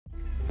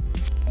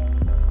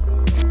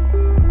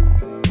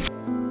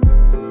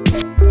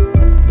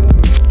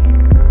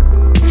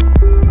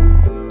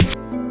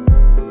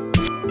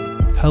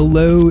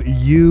Hello,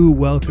 you.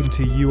 Welcome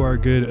to You Are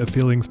Good, a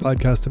Feelings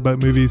podcast about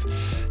movies.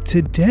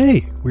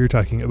 Today, we're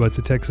talking about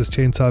the Texas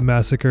Chainsaw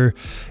Massacre.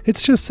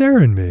 It's just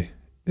Sarah and me.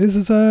 This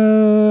is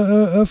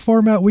a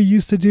format we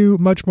used to do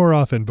much more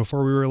often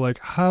before we were like,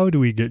 how do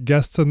we get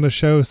guests on the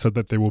show so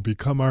that they will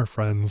become our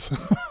friends?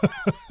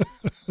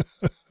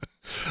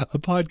 A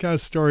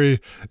podcast story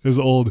as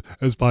old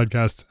as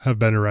podcasts have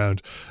been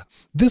around.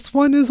 This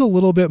one is a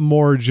little bit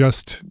more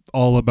just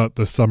all about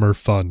the summer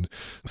fun.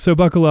 So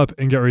buckle up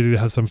and get ready to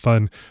have some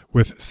fun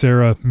with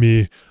Sarah,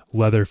 me,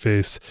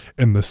 Leatherface,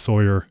 and the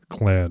Sawyer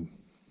clan.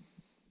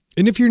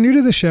 And if you're new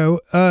to the show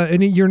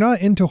and you're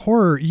not into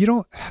horror, you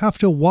don't have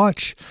to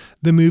watch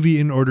the movie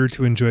in order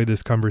to enjoy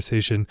this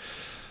conversation.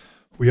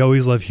 We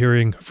always love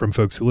hearing from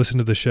folks who listen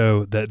to the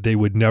show that they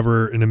would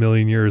never in a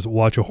million years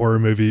watch a horror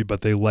movie,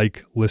 but they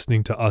like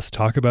listening to us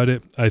talk about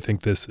it. I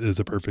think this is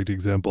a perfect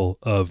example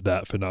of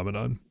that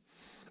phenomenon.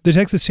 The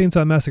Texas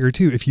Chainsaw Massacre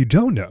 2, if you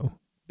don't know,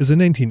 is a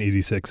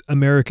 1986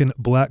 American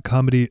black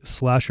comedy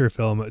slasher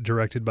film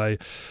directed by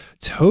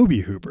Tobe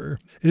Hooper.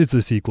 It is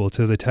the sequel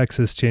to the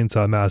Texas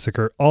Chainsaw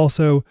Massacre,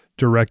 also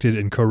directed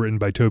and co-written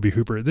by Tobe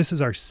Hooper. This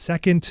is our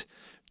second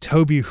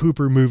Tobe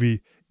Hooper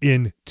movie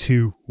in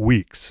 2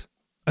 weeks.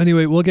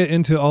 Anyway, we'll get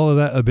into all of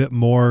that a bit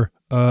more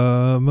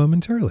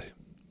momentarily.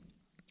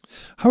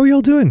 How are y'all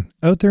doing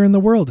out there in the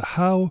world?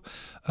 How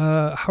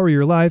are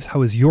your lives?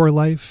 How is your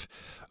life?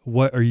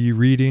 What are you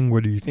reading?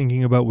 What are you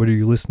thinking about? What are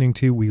you listening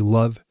to? We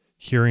love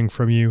hearing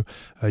from you.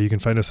 You can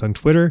find us on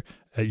Twitter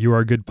at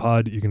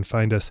YouAreGoodPod. You can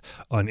find us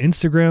on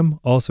Instagram,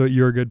 also at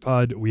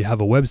YouAreGoodPod. We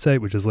have a website,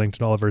 which is linked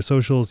in all of our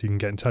socials. You can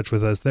get in touch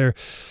with us there.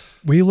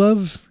 We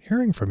love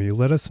hearing from you.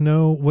 Let us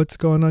know what's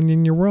going on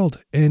in your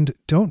world. And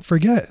don't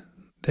forget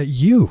that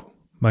you,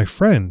 my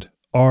friend,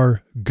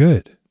 are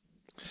good.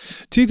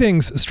 2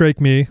 things strike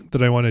me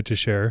that I wanted to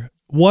share.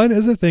 One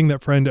is a thing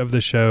that friend of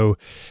the show,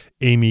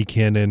 Amy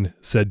Cannon,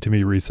 said to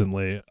me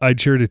recently. I'd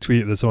shared a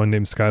tweet that someone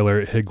named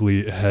Skylar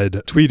Higley had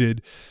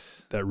tweeted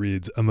that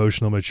reads,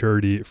 "Emotional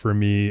maturity for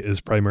me is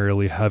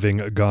primarily having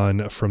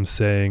gone from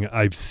saying,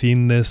 I've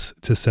seen this,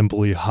 to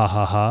simply ha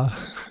ha ha."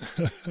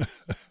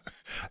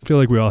 I feel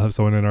like we all have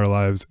someone in our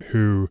lives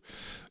who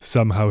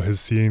somehow has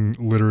seen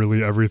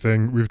literally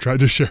everything we've tried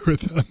to share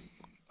with them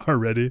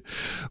already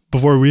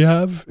before we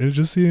have. It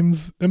just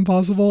seems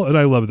impossible. And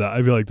I love that.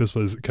 I feel like this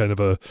was kind of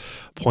a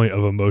point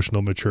of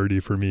emotional maturity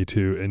for me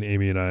too. And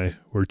Amy and I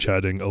were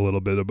chatting a little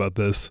bit about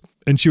this.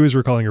 And she was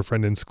recalling her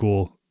friend in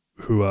school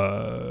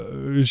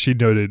who she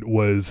noted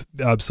was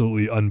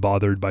absolutely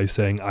unbothered by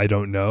saying, I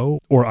don't know,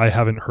 or I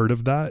haven't heard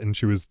of that. And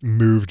she was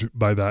moved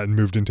by that and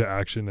moved into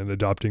action and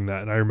adopting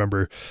that. And I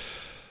remember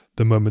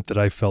the moment that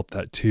I felt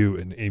that too.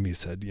 And Amy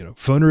said,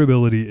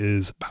 vulnerability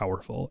is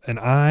powerful. And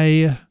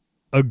I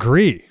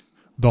agree.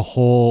 The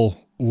whole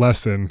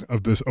lesson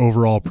of this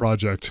overall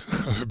project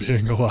of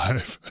being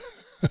alive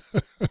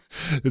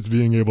is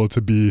being able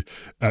to be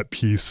at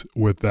peace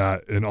with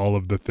that and all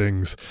of the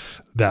things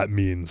that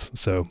means.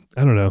 So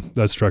I don't know.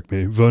 That struck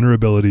me.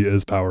 Vulnerability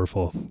is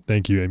powerful.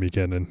 Thank you, Amy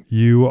Cannon.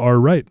 You are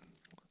right.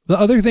 The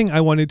other thing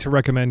I wanted to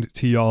recommend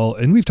to y'all,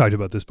 and we've talked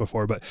about this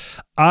before, but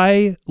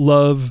I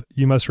love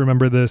You Must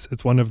Remember This.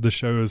 It's one of the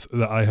shows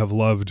that I have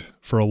loved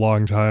for a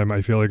long time.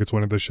 I feel like it's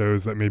one of the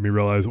shows that made me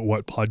realize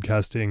what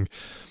podcasting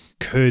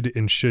could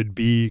and should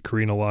be.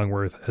 Karina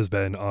Longworth has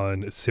been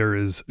on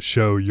Sarah's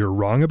show You're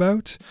Wrong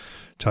About,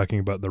 talking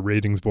about the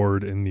ratings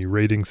board and the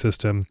rating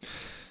system.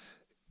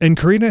 And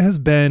Karina has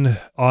been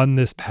on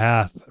this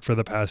path for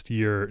the past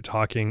year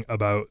talking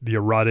about the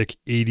erotic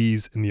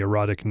 80s and the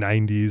erotic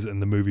 90s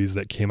and the movies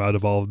that came out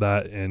of all of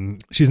that.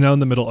 And she's now in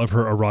the middle of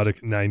her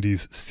erotic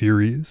 90s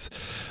series.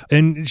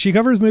 And she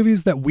covers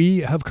movies that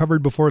we have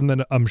covered before and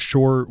then I'm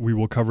sure we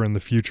will cover in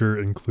the future,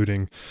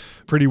 including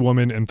Pretty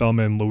Woman and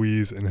Thelma and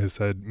Louise, and has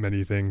said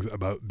many things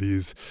about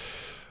these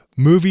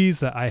movies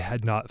that I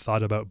had not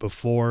thought about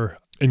before.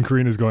 And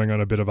Karina's going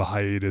on a bit of a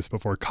hiatus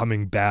before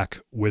coming back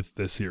with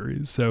this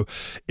series. So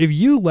if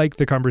you like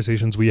the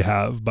conversations we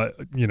have, but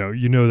you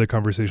know the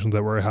conversations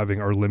that we're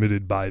having are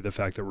limited by the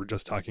fact that we're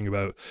just talking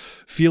about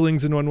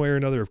feelings in one way or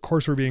another. Of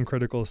course, we're being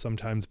critical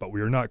sometimes, but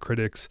we are not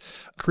critics.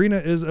 Karina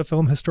is a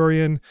film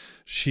historian.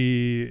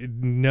 She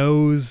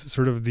knows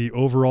sort of the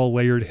overall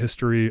layered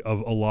history of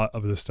a lot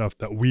of the stuff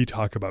that we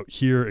talk about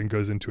here and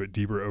goes into it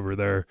deeper over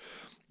there.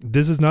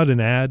 This is not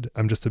an ad.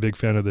 I'm just a big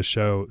fan of the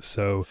show.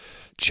 So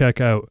check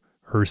out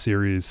her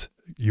series,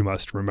 You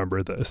Must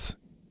Remember This.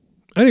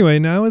 Anyway,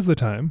 now is the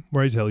time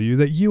where I tell you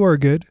that You Are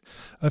Good,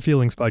 a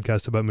feelings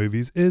podcast about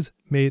movies, is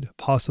made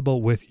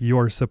possible with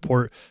your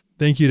support.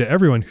 Thank you to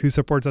everyone who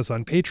supports us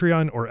on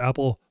Patreon or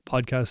Apple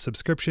Podcast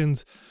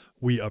subscriptions.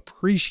 We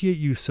appreciate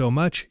you so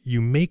much. You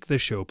make the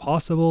show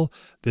possible.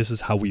 This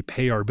is how we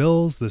pay our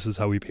bills. This is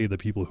how we pay the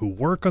people who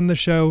work on the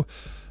show.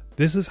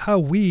 This is how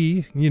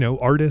we,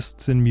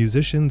 artists and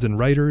musicians and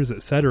writers,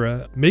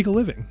 etc., make a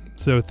living.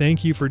 So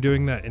thank you for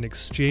doing that. In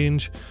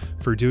exchange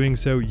for doing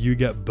so, you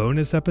get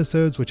bonus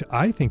episodes, which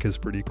I think is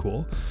pretty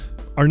cool.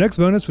 Our next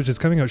bonus, which is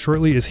coming out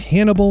shortly, is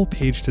Hannibal,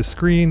 Page to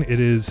Screen. It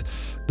is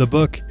the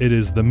book. It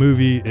is the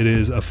movie. It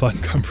is a fun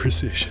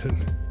conversation.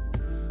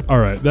 All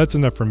right, that's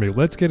enough from me.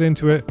 Let's get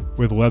into it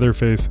with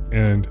Leatherface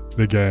and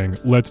the gang.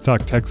 Let's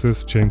talk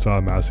Texas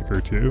Chainsaw Massacre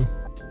 2.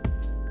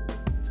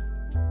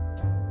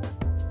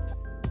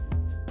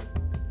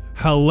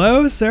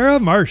 Hello, Sarah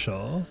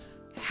Marshall.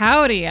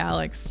 Howdy,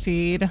 Alex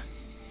Steed.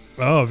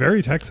 Oh,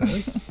 very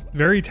Texas.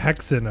 Very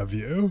Texan of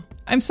you.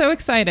 I'm so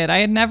excited. I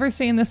had never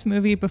seen this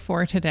movie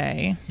before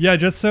today. Yeah,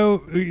 just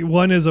so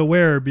one is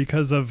aware,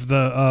 because of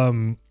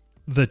the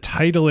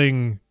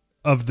titling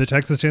of the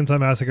Texas Chainsaw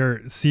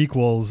Massacre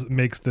sequels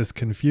makes this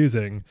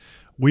confusing.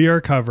 We are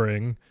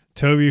covering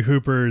Tobe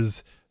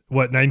Hooper's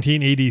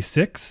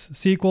 1986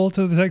 sequel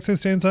to the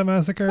Texas Chainsaw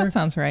Massacre? That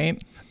sounds right.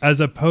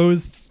 As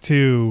opposed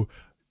to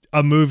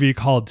a movie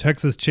called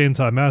Texas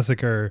Chainsaw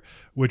Massacre,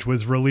 which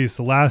was released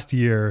last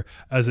year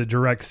as a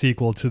direct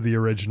sequel to the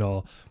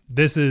original.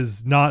 This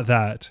is not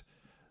that.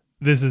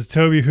 This is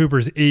Tobe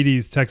Hooper's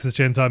 80s Texas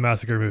Chainsaw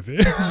Massacre movie.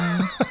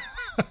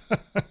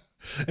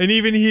 And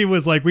even he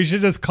was like, we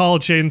should just call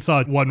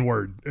chainsaw one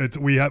word.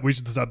 We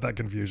should stop that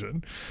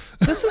confusion.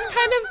 This is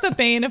kind of the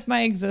bane of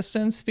my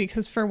existence,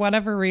 because for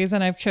whatever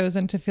reason, I've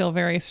chosen to feel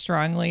very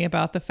strongly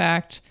about the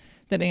fact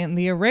that in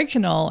the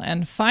original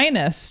and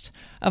finest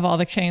of all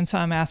the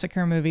Chainsaw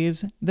Massacre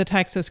movies, the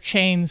Texas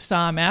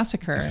Chainsaw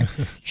Massacre,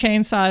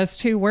 chainsaw is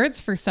 2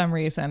 words for some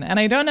reason. And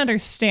I don't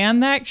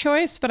understand that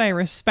choice, but I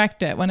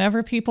respect it.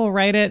 Whenever people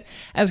write it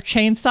as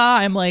chainsaw,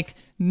 I'm like,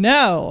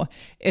 no,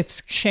 it's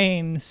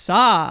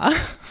chainsaw.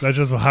 That's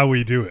just how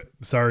we do it.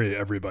 Sorry,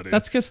 everybody.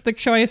 That's just the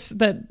choice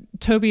that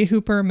Tobe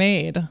Hooper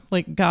made,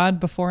 like God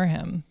before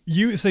him.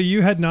 So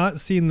you had not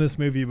seen this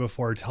movie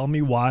before. Tell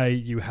me why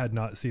you had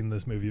not seen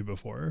this movie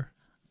before.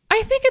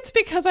 I think it's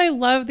because I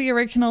love the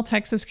original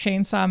Texas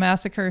Chainsaw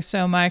Massacre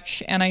so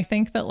much. And I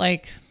think that,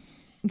 like,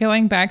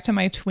 going back to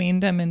my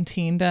tweendom and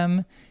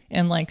teendom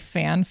in like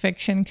fan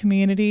fiction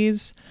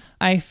communities,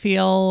 I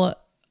feel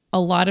a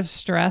lot of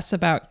stress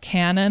about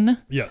canon.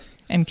 Yes.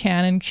 And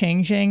canon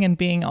changing and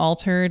being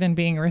altered and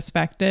being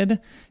respected,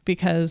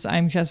 because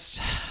I'm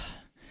just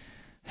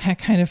that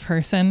kind of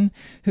person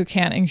who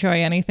can't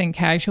enjoy anything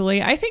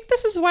casually. I think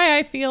this is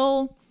why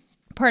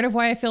part of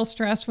why I feel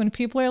stressed when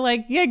people are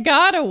like, you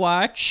gotta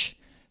watch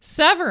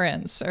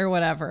Severance or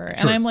whatever. Sure.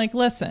 And I'm like,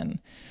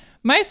 listen,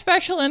 my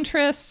special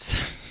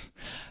interests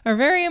are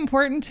very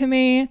important to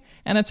me,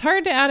 and it's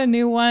hard to add a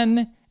new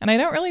one. And I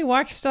don't really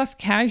watch stuff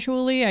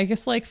casually. I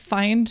just like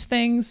find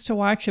things to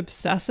watch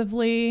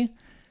obsessively.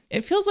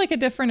 It feels like a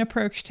different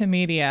approach to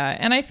media.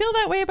 And I feel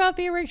that way about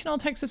the original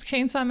Texas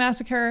Chainsaw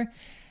Massacre.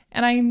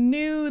 And I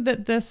knew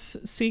that this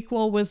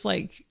sequel was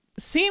like,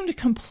 seemed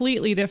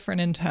completely different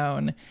in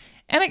tone.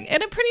 And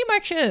it pretty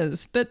much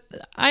is. But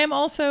I am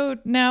also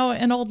now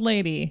an old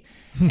lady,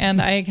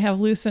 and I have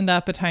loosened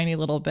up a tiny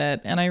little bit,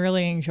 and I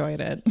really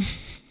enjoyed it.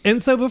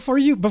 And so before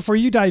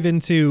you dive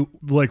into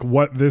like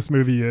what this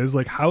movie is,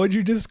 like, how would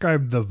you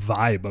describe the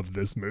vibe of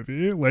this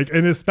movie? Like,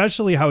 and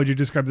especially how would you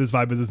describe this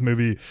vibe of this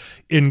movie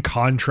in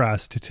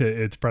contrast to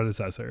its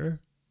predecessor?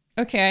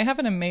 Okay, I have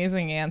an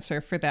amazing answer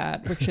for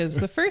that, which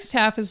is the first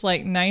half is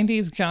like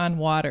 90s John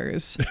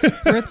Waters,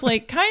 where it's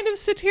like kind of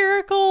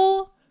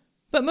satirical,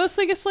 but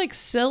mostly just like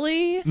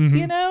silly,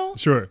 you know?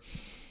 Sure.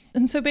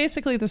 And so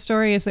basically the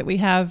story is that we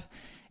have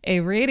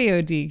a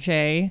radio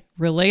DJ,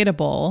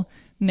 relatable,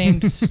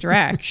 named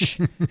Stretch,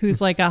 who's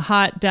like a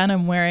hot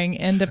denim wearing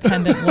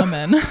independent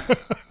woman,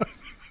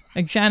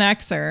 a Gen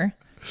Xer,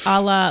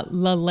 a la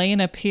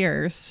Lelena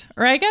Pierce,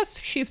 or I guess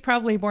she's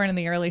probably born in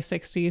the early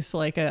 60s, so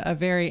like a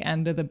very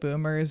end of the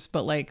boomers,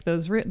 but like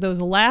those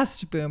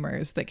last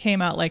boomers that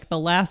came out like the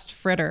last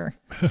fritter,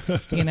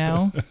 you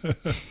know?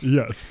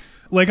 Yes.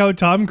 Like how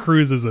Tom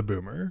Cruise is a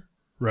boomer,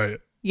 right?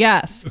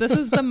 Yes, this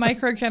is the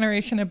micro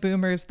generation of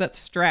boomers that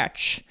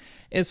Stretch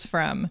is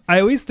from. I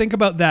always think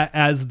about that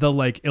as the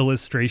like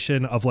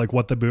illustration of like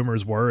what the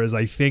boomers were. Is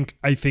I think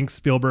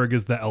Spielberg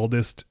is the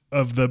eldest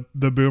of the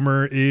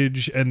boomer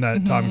age, and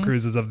that Tom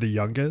Cruise is of the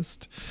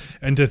youngest,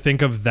 and to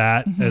think of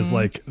that as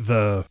like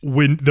the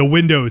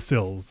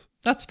windowsills.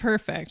 That's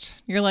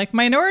perfect. You're like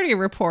Minority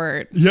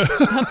Report. Yeah.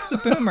 That's the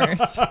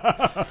boomers.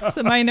 It's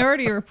the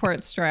Minority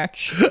Report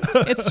Stretch.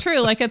 It's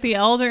true. Like at the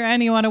elder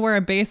end, you want to wear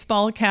a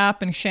baseball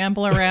cap and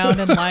shamble around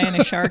and lie in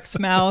a shark's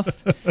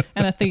mouth.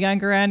 And at the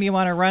younger end, you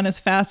want to run as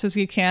fast as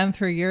you can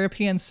through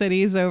European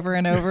cities over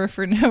and over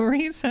for no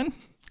reason.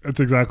 That's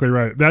exactly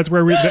right. That's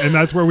where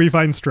we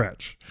find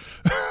Stretch.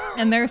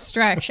 And there's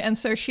Stretch. And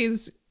so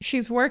she's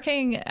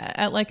working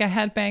at like a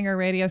headbanger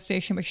radio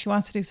station, but she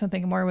wants to do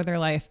something more with her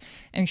life.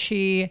 And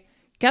she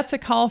gets a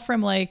call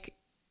from like,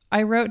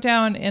 I wrote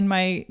down in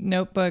my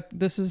notebook,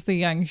 this is the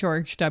young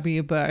George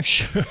W.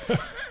 Bush.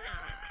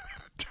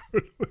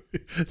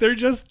 Totally. They're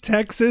just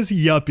Texas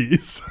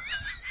yuppies.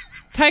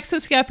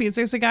 Texas yuppies.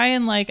 There's a guy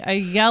in like a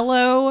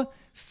yellow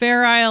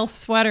Fair Isle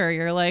sweater.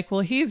 You're like,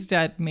 well, he's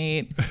dead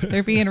meat.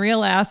 They're being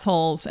real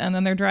assholes. And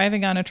then they're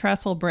driving on a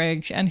trestle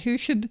bridge. And who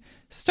should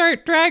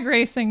start drag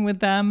racing with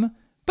them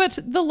but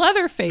the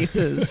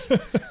Leatherfaces?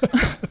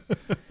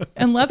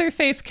 And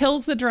Leatherface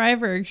kills the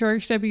driver,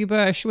 George W.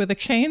 Bush, with a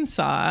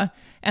chainsaw.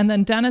 And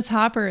then Dennis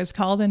Hopper is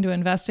called in to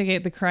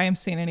investigate the crime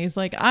scene. And he's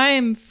like,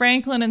 I'm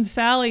Franklin and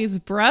Sally's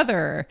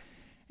brother.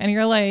 And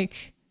you're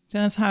like,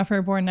 Dennis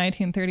Hopper, born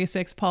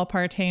 1936, Paul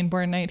Partain,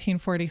 born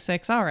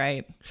 1946. All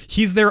right.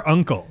 He's their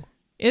uncle.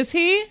 Is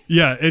he?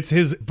 Yeah, it's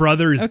his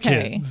brother's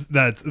Okay. kids.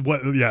 That's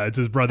what. Yeah, it's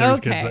his brother's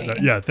Okay.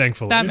 kids. Yeah,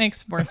 thankfully. That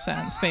makes more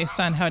sense based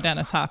on how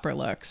Dennis Hopper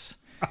looks.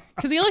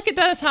 Because you look at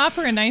Dennis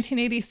Hopper in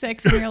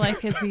 1986 and you're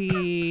like, is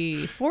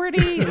he 40?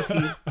 Is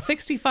he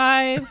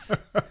 65?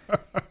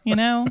 You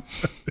know?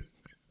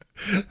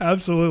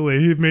 Absolutely.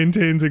 He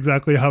maintains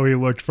exactly how he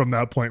looked from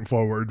that point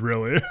forward,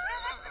 really.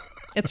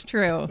 It's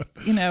true.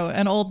 You know,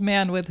 an old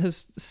man with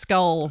his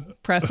skull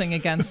pressing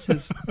against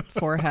his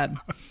forehead.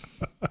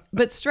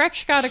 But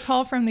Stretch got a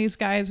call from these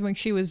guys when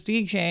she was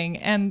DJing,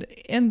 and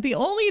the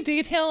only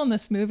detail in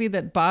this movie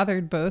that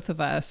bothered both of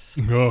us,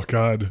 Oh,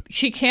 God.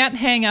 she can't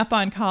hang up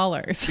on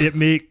callers. It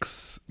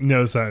makes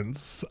no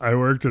sense. I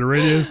worked at a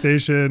radio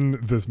station.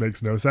 This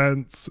makes no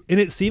sense.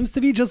 And it seems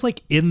to be just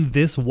like in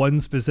this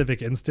one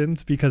specific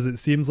instance, because it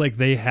seems like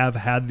they have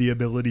had the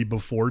ability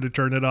before to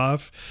turn it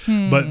off.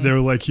 But they're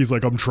like, he's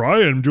like, I'm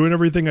trying, I'm doing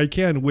everything I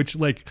can, which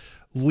like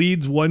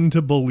leads one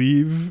to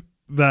believe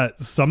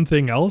that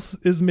something else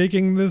is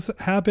making this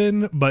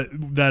happen, but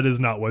that is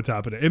not what's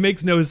happening. It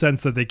makes no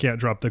sense that they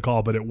can't drop the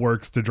call, but it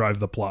works to drive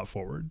the plot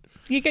forward.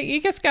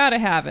 You just got to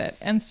have it.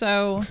 And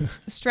so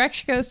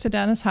Stretch goes to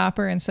Dennis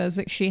Hopper and says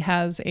that she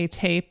has a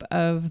tape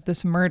of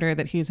this murder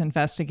that he's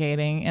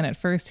investigating. And at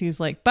first he's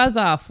like, buzz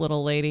off,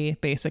 little lady,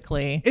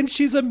 basically. And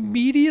she's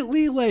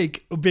immediately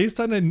like,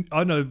 based on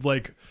a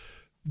like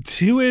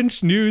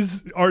 2-inch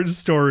news art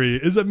story,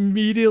 is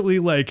immediately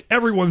like,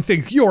 everyone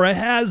thinks you're a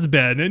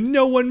has-been and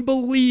no one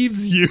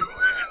believes you.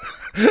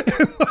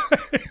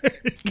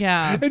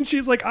 Yeah. And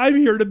she's like, I'm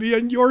here to be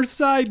on your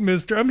side,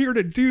 mister. I'm here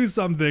to do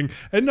something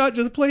and not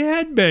just play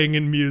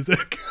headbanging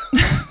music.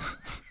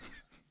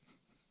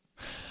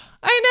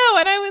 I know.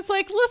 And I was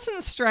like,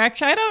 listen,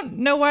 Stretch, I don't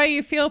know why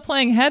you feel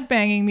playing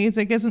headbanging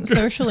music isn't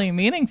socially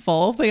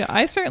meaningful, but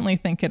I certainly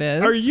think it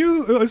is. Are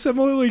you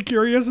similarly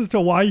curious as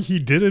to why he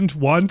didn't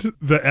want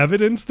the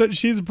evidence that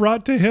she's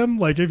brought to him?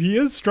 Like, if he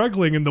is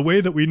struggling in the way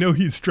that we know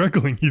he's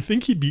struggling, you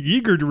think he'd be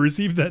eager to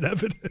receive that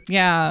evidence?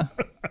 Yeah.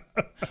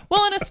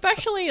 Well, and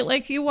especially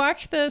like you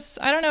watch this,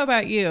 I don't know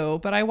about you,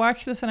 but I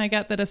watch this and I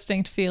get the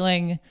distinct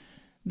feeling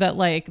that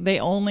like they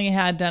only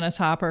had Dennis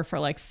Hopper for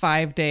like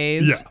 5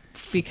 days. Yeah,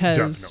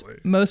 because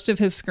definitely. most of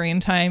his screen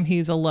time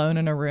he's alone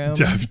in a room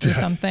or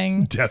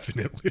something.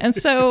 Definitely. And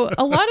so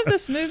a lot of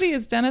this movie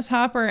is Dennis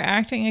Hopper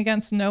acting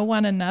against no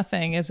one and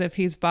nothing as if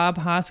he's Bob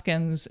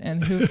Hoskins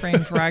in Who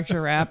Framed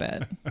Roger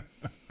Rabbit,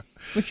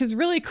 which is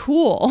really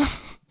cool.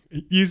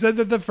 You said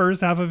that the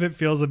first half of it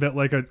feels a bit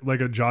like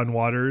a John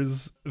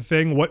Waters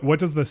thing. What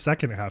does the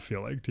second half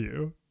feel like to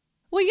you?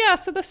 Well, yeah.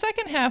 So the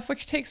second half,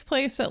 which takes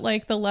place at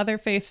like the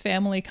Leatherface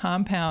family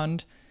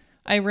compound,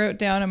 I wrote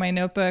down in my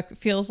notebook,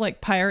 feels like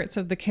Pirates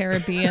of the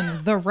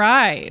Caribbean, The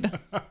Ride.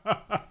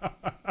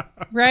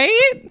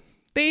 Right?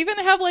 They even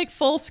have like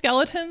full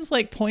skeletons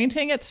like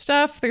pointing at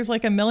stuff. There's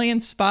like a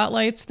million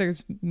spotlights.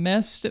 There's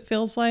mist, it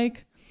feels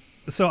like.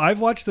 So I've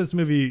watched this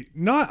movie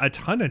not a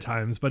ton of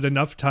times, but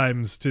enough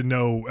times to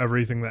know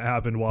everything that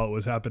happened while it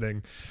was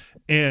happening.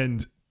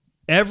 And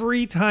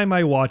every time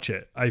I watch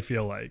it, I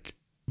feel like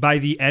by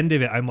the end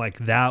of it, I'm like,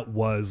 that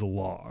was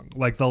long.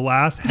 Like the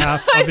last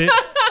half of it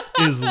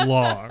is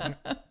long.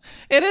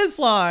 It is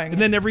long.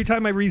 And then every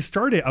time I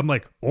restart it, I'm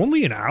like,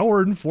 only an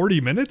hour and 40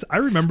 minutes? I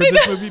remember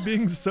this movie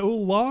being so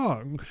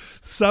long.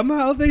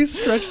 Somehow they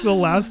stretched the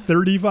last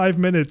 35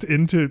 minutes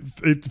into,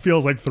 it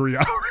feels like 3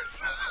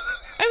 hours.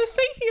 I was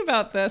thinking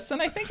about this,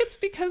 and I think it's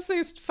because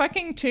there's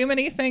fucking too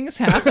many things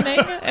happening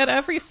at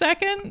every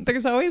second.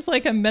 There's always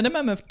like a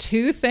minimum of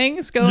 2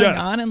 things going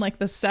on, and like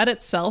the set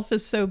itself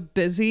is so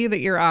busy that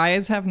your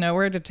eyes have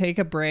nowhere to take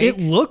a break. It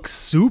looks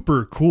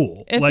super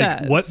cool. It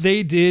does. What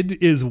they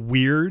did is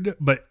weird,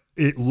 but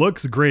it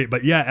looks great.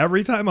 But yeah,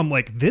 every time I'm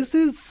like, this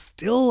is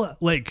still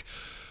like,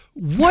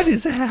 what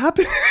is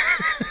happening?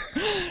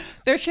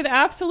 There should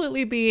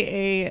absolutely be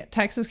a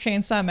Texas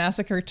Chainsaw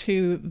Massacre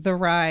 2 The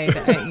Ride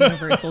at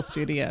Universal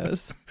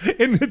Studios.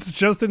 And it's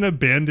just an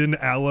abandoned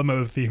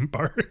Alamo theme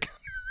park.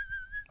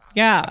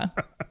 Yeah.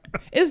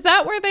 Is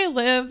that where they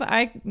live?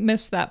 I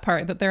missed that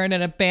part, that they're in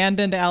an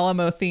abandoned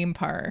Alamo theme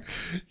park.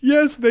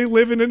 Yes, they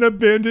live in an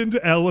abandoned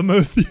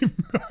Alamo theme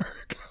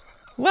park.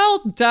 Well,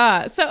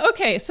 duh. So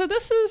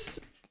this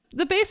is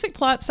the basic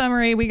plot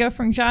summary. We go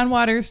from John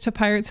Waters to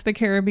Pirates of the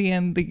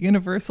Caribbean, the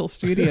Universal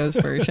Studios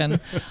version,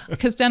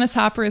 because Dennis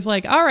Hopper is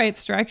like, all right,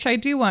 Stretch, I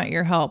do want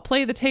your help.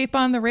 Play the tape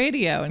on the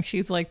radio. And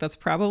she's like, that's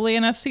probably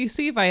an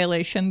FCC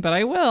violation, but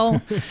I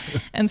will.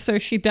 And so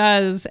she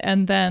does.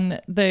 And then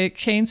the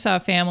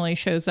Chainsaw family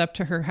shows up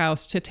to her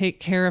house to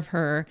take care of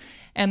her.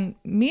 And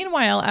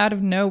meanwhile, out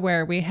of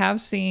nowhere, we have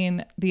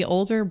seen the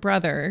older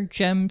brother,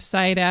 Jim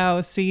Cito,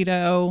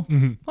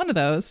 one of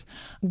those,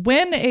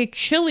 win a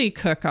chili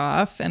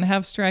cook-off and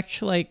have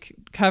Stretch like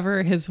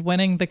cover his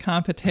winning the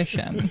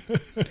competition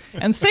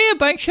and say a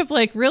bunch of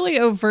like really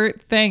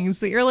overt things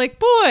that you're like,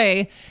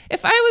 boy,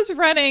 if I was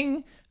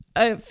running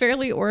a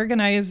fairly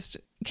organized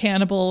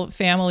cannibal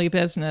family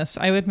business,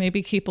 I would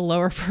maybe keep a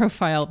lower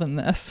profile than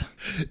this.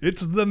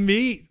 It's the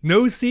meat.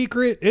 No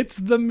secret. It's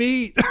the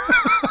meat.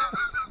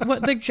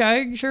 What the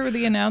judge or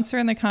the announcer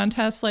in the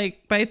contest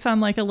like bites on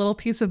like a little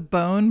piece of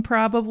bone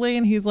probably,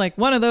 and he's like,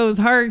 one of those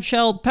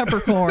hard-shelled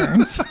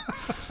peppercorns.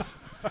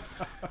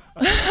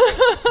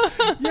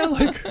 Yeah,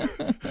 like,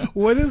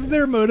 what is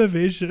their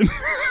motivation?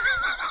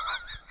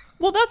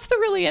 Well, that's the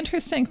really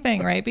interesting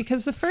thing, right?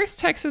 Because the first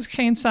Texas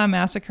Chainsaw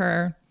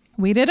Massacre,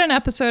 we did an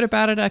episode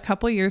about it a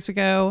couple years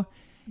ago,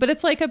 but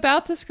it's like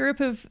about this group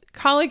of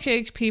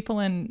college-age people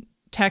in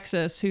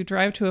Texas who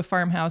drive to a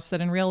farmhouse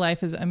that in real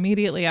life is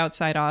immediately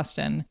outside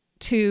Austin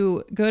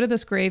to go to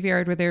this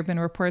graveyard where there have been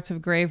reports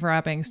of grave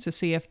robbings to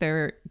see if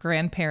their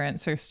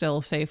grandparents are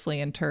still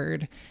safely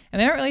interred. And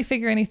they don't really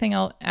figure anything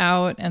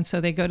out. And so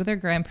they go to their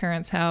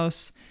grandparents'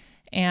 house,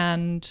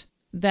 and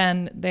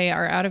then they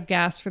are out of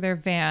gas for their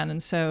van.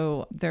 And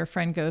so their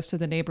friend goes to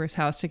the neighbor's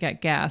house to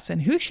get gas.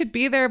 And who should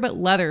be there but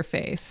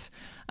Leatherface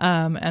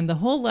and the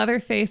whole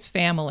Leatherface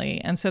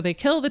family. And so they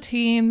kill the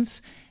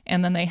teens.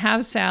 And then they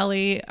have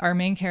Sally, our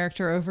main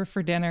character, over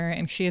for dinner,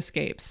 and she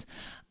escapes.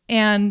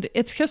 And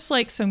it's just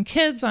like some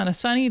kids on a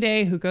sunny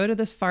day who go to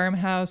this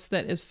farmhouse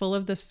that is full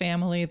of this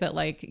family that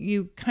like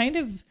you kind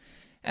of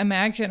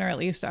imagine, or at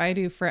least I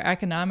do for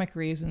economic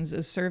reasons,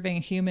 is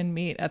serving human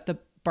meat at the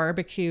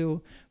barbecue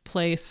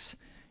place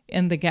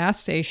in the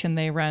gas station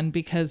they run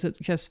because it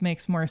just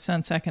makes more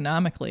sense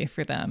economically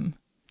for them.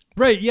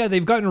 Right, yeah,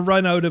 they've gotten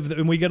run out of,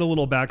 and we get a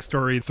little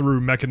backstory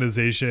through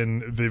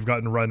mechanization. They've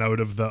gotten run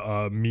out of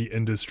the meat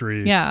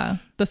industry. Yeah,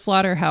 the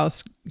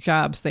slaughterhouse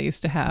jobs they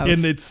used to have.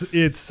 And it's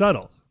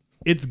subtle.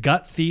 It's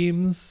got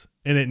themes,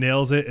 and it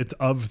nails it. It's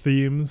of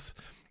themes,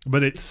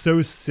 but it's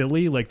so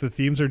silly. Like the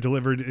themes are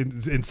delivered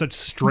in such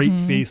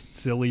straight-faced,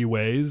 silly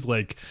ways.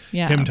 Like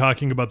him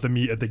talking about the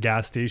meat at the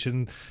gas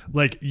station.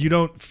 Like you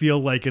don't feel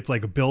like it's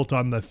like built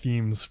on the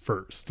themes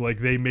first. Like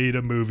they made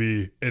a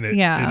movie and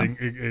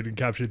it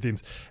captured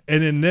themes.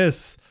 And in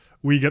this,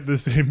 we get the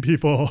same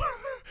people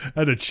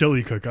at a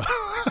chili cook-off.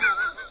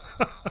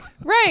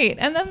 Right.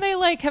 And then they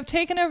like have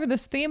taken over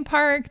this theme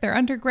park. They're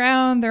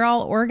underground. They're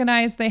all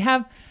organized. They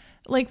have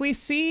like we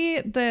see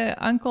the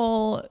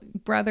uncle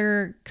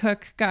brother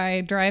cook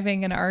guy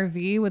driving an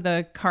RV with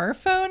a car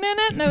phone in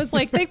it. And I was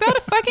like, they've got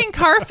a fucking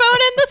car phone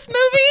in this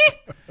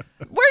movie?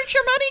 Where'd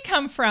your money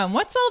come from?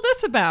 What's all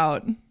this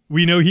about?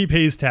 We know he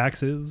pays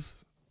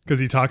taxes because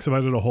he talks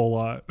about it a whole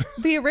lot.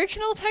 The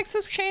original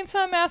Texas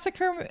Chainsaw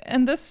Massacre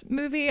and this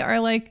movie are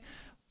like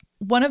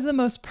one of the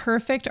most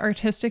perfect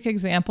artistic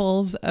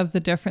examples of the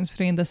difference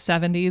between the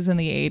 70s and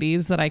the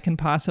 80s that I can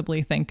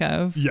possibly think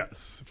of.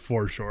 Yes,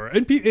 for sure.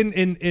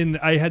 And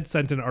I had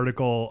sent an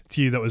article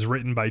to you that was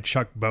written by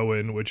Chuck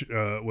Bowen, which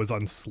was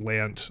on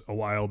Slant a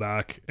while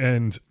back.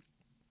 And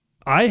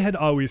I had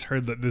always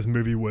heard that this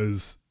movie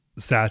was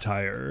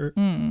satire.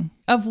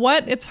 Of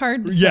what? It's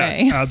hard to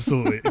say. Yes,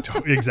 absolutely.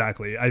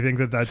 Exactly. I think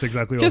that's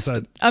exactly what Just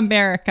said.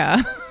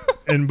 America.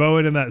 And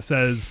Bowen in that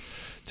says,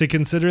 to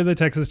consider the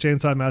Texas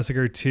Chainsaw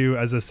Massacre 2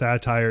 as a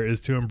satire is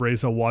to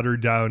embrace a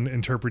watered-down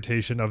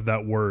interpretation of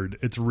that word.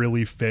 It's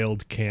really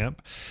failed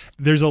camp.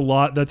 There's a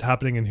lot that's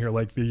happening in here,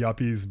 like the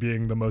yuppies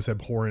being the most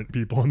abhorrent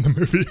people in the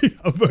movie,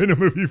 in a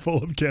movie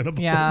full of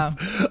cannibals. Yeah.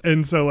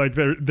 And so, like,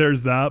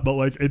 there's that, but,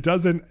 like, it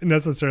doesn't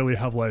necessarily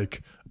have,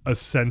 like, a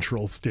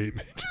central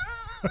statement.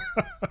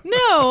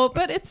 No,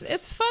 but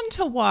it's fun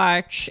to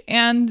watch,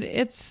 and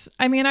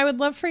I mean, I would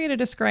love for you to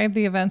describe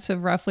the events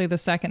of roughly the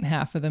second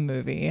half of the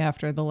movie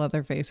after the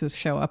Leatherfaces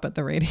show up at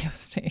the radio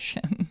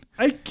station.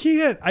 I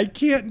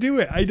can't do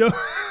it. I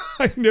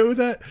know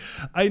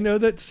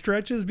that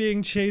Stretch is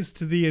being chased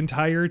the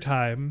entire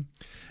time.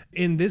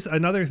 In this,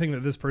 another thing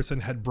that this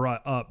person had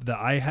brought up that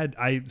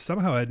I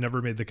somehow had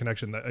never made the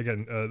connection that,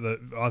 again,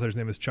 the author's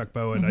name is Chuck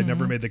Bowen. I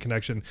never made the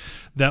connection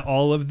that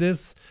all of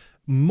this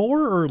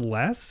more or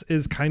less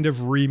is kind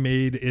of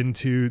remade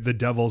into The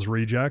Devil's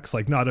Rejects,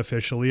 like not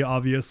officially,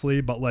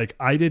 obviously, but like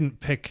I didn't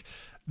pick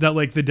that,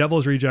 like The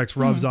Devil's Rejects,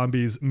 Rob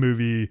Zombie's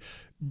movie,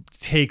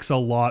 takes a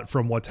lot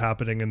from what's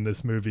happening in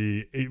this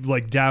movie,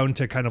 like down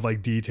to kind of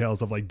like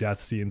details of like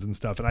death scenes and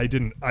stuff.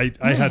 And I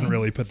hadn't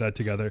really put that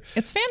together.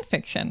 It's fan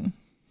fiction.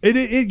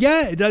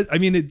 It does. I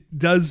mean, it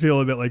does feel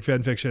a bit like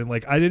fan fiction.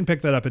 Like I didn't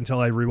pick that up until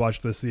I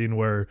rewatched the scene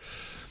where,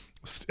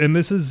 and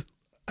this is,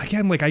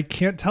 again, like I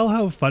can't tell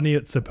how funny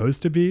it's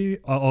supposed to be,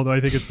 although I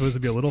think it's supposed to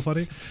be a little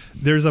funny.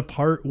 There's a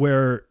part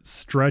where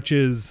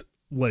Stretch's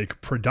like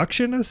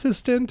production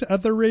assistant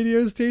at the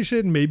radio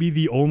station, maybe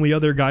the only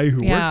other guy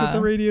who works at the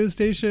radio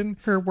station.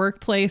 Her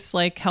workplace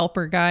like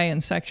helper guy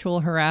and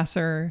sexual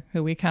harasser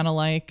who we kind of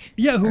like.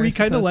 Yeah, who we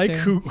kind of like,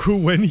 who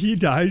when he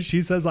dies,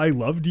 she says, "I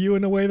loved you"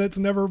 in a way that's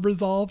never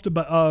resolved.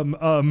 But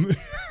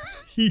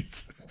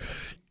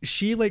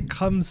she like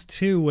comes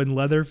to when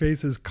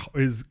Leatherface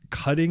is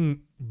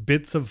cutting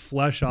bits of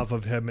flesh off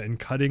of him and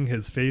cutting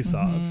his face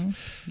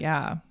off.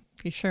 Yeah,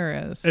 he sure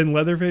is. And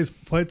Leatherface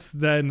puts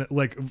then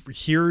like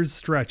here's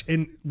Stretch.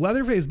 And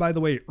Leatherface, by the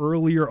way,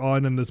 earlier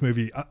on in this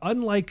movie,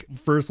 unlike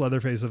first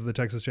Leatherface of the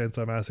Texas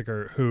Chainsaw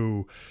Massacre,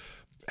 who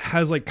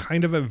has like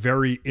kind of a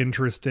very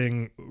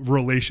interesting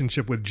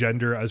relationship with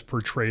gender as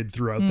portrayed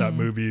throughout that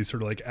movie,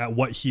 sort of like at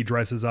what he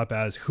dresses up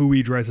as, who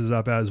he dresses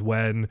up as,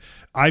 when.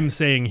 I'm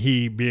saying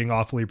he being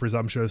awfully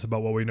presumptuous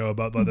about what we know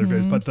about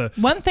Leatherface, but the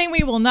one thing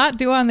we will not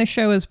do on the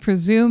show is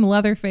presume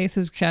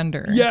Leatherface's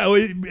gender. Yeah,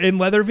 and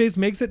Leatherface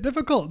makes it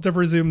difficult to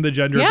presume the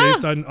gender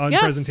based on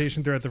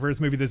presentation throughout the first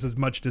movie. This is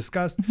much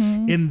discussed.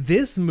 In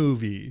this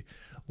movie,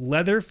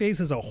 Leatherface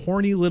is a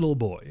horny little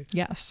boy.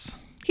 Yes.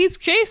 He's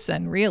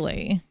Jason,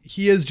 really.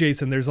 He is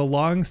Jason. There's a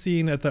long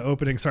scene at the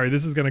opening. Sorry,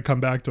 this is going to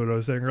come back to what I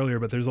was saying earlier,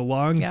 but there's a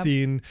long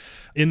scene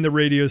in the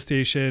radio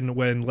station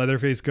when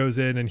Leatherface goes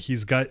in and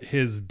he's got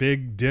his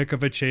big dick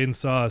of a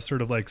chainsaw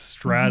sort of like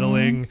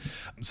straddling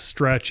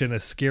Stretch in a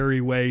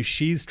scary way.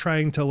 She's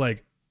trying to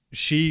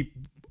she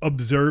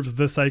observes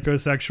the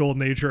psychosexual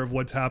nature of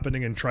what's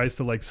happening and tries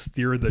to like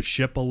steer the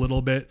ship a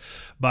little bit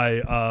by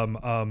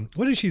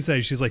what did she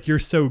say? She's like, "You're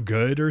so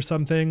good," or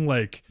something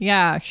like.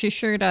 Yeah, she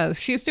sure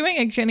does. She's doing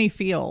a Ginny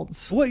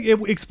Fields. Well,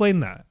 explain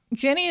that.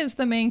 Ginny is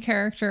the main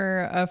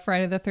character of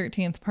Friday the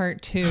 13th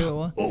Part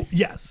 2. Oh,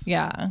 yes.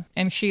 Yeah.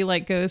 And she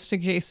like goes to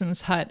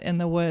Jason's hut in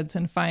the woods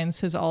and finds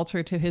his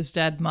altar to his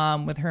dead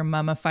mom with her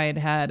mummified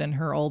head and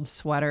her old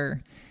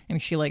sweater. And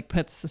she like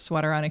puts the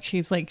sweater on and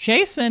she's like,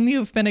 "Jason,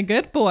 you've been a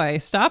good boy.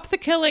 Stop the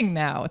killing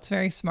now." It's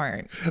very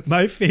smart.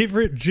 My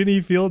favorite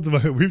Ginny Fields,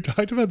 we've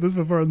talked about this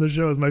before on the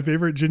show, is my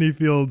favorite Ginny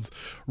Fields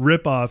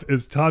ripoff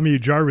is Tommy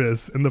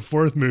Jarvis in the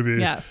fourth movie.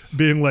 Yes.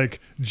 Being like,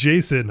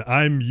 "Jason,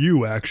 I'm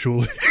you,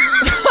 actually."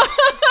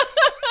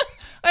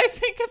 I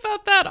think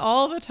about that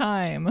all the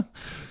time.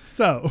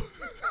 So,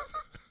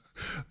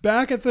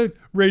 back at the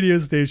radio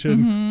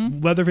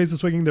station, Leatherface is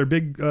swinging their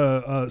big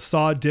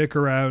saw dick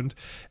around,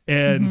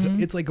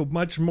 and it's like a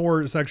much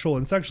more sexual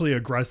and sexually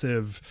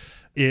aggressive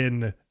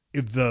in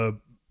the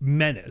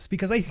menace,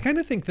 because I kind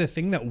of think the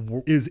thing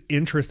that is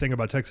interesting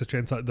about Texas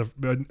Chainsaw,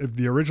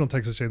 the original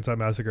Texas Chainsaw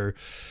Massacre,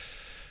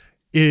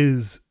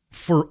 is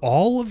for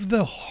all of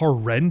the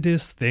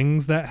horrendous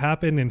things that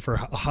happen and for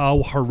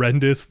how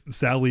horrendous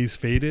Sally's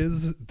fate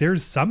is,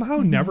 there's somehow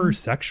never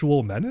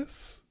sexual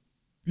menace.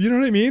 You know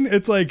what I mean?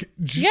 It's like,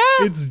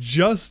 it's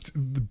just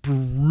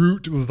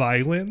brute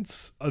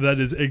violence that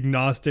is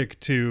agnostic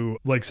to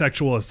like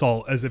sexual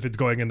assault, as if it's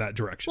going in that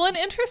direction. Well, and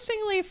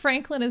interestingly,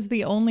 Franklin is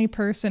the only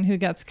person who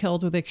gets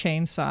killed with a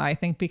chainsaw, I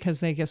think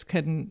because they just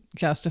couldn't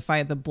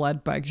justify the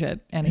blood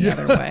budget any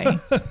other way.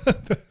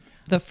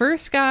 The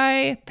first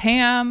guy,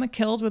 Pam,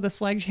 killed with a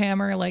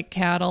sledgehammer like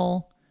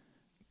cattle.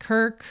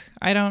 Kirk,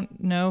 I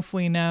don't know if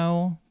we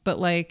know, but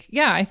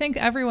I think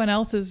everyone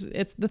else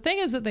it's the thing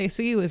is that they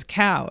see you as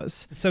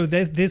cows. So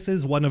this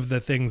is one of the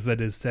things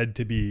that is said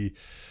to be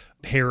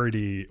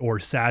parody or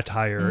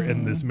satire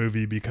in this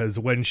movie, because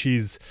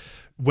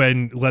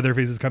when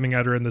Leatherface is coming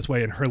at her in this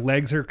way and her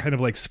legs are kind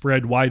of like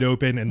spread wide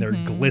open and they're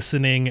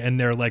glistening and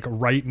they're like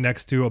right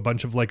next to a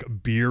bunch of like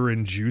beer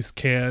and juice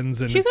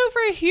cans. And she's over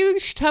a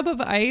huge tub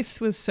of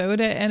ice with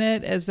soda in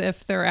it as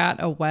if they're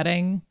at a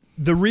wedding.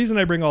 The reason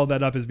I bring all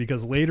that up is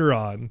because later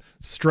on,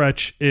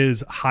 Stretch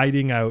is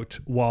hiding out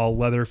while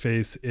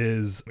Leatherface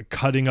is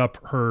cutting up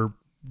her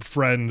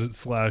friend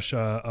slash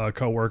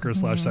co-worker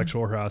slash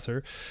sexual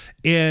harasser,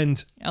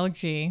 and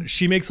LG.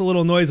 She makes a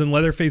little noise and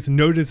Leatherface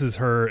notices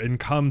her and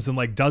comes and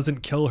like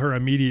doesn't kill her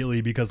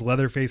immediately, because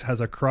Leatherface has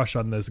a crush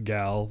on this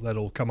gal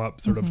that'll come up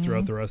sort of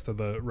throughout the rest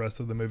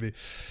of the movie.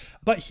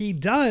 But he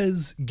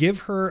does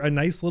give her a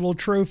nice little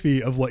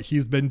trophy of what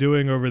he's been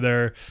doing over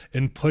there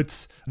and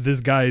puts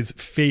this guy's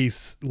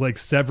face, like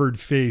severed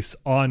face,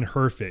 on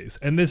her face.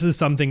 And this is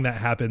something that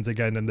happens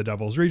again in The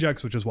Devil's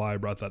Rejects, which is why I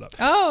brought that up.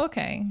 Oh,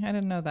 okay. I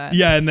didn't know that.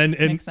 Yeah, and then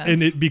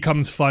and it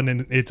becomes fun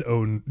in its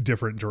own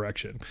different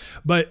direction.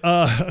 But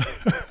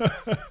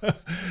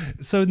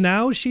so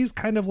now she's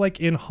kind of like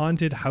in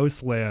haunted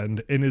house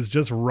land and is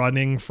just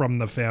running from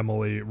the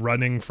family,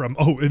 running from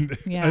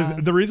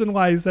the reason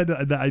why I said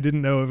that I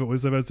didn't know if it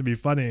was supposed to be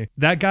funny.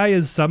 That guy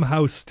is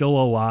somehow still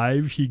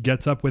alive. He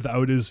gets up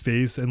without his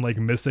face and like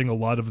missing a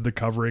lot of the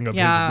covering of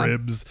his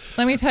ribs.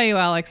 Let me tell you,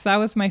 Alex, that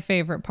was my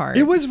favorite part.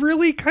 It was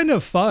really kind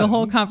of fun. The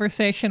whole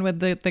conversation with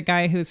the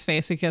guy whose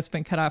face had just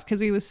been cut off, because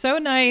he was so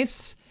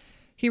nice.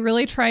 He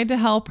really tried to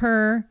help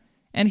her.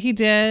 And he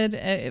did.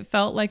 It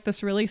felt like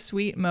this really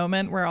sweet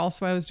moment where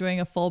also I was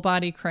doing a full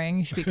body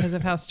cringe because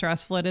of how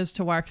stressful it is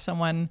to watch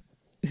someone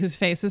whose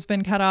face has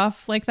been cut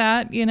off like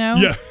that, you know?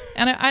 Yeah.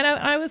 And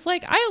I was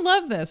like, I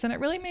love this. And it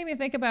really made me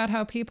think about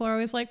how people are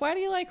always like, why do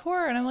you like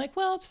horror? And I'm like,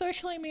 well, it's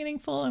socially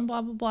meaningful and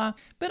blah, blah, blah.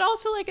 But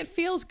also like, it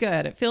feels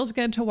good. It feels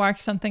good to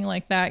watch something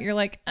like that. You're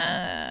like,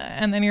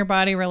 and then your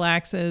body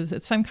relaxes.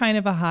 It's some kind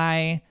of a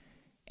high.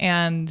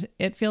 And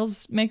it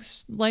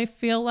makes life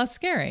feel less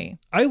scary.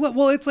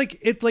 It's like,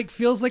 it like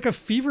feels like a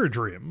fever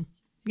dream.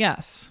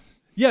 Yes.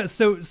 Yeah,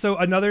 so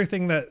another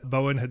thing that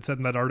Bowen had said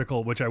in that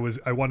article, which I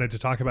wanted to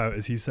talk about,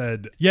 is he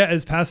said, yeah,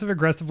 as passive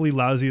aggressively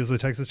lousy as the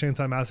Texas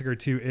Chainsaw Massacre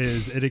 2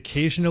 is, it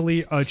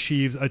occasionally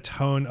achieves a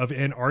tone of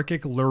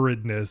anarchic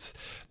luridness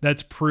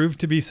that's proved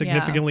to be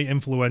significantly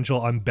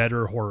influential on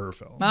better horror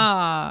films.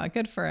 Ah,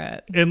 good for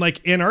it. And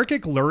like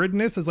anarchic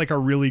luridness is like a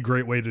really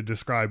great way to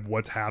describe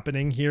what's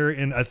happening here,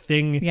 and a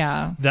thing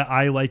that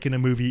I like in a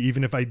movie,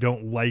 even if I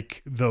don't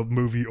like the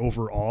movie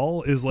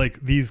overall, is like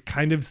these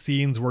kind of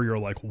scenes where you're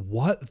like,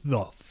 what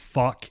the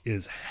fuck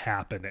is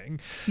happening?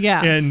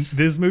 Yes. And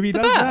this movie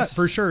does that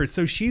for sure.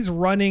 So she's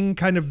running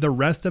kind of the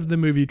rest of the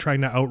movie, trying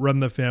to outrun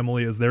the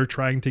family as they're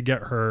trying to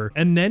get her.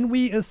 And then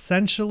we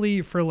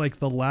essentially, for like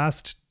the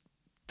last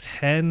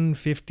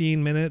 10-15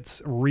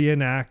 minutes,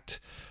 reenact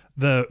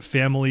the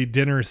family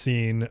dinner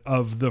scene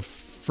of the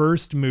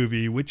first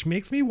movie, which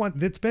makes me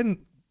want, it's been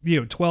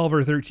 12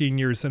 or 13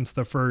 years since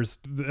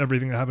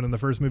everything that happened in the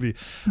first movie.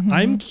 Mm-hmm.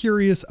 I'm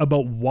curious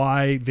about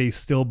why they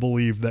still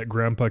believe that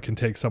Grandpa can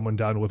take someone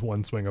down with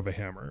one swing of a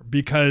hammer,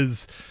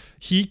 because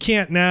he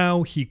can't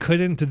now, he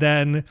couldn't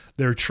then.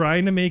 They're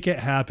trying to make it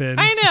happen.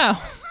 I know.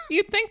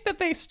 You'd think that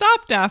they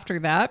stopped after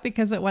that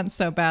because it went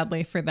so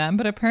badly for them,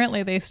 but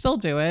apparently they still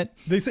do it.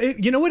 They say,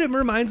 you know what it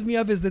reminds me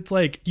of is it's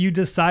like you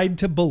decide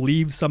to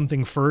believe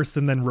something first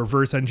and then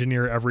reverse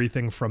engineer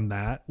everything from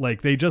that.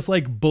 Like they just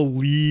like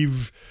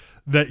believe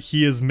that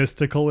he is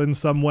mystical in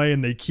some way,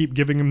 and they keep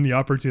giving him the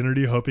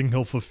opportunity, hoping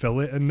he'll fulfill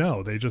it. And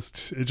no, it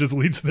just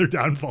leads to their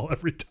downfall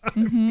every time.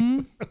 Mm-hmm.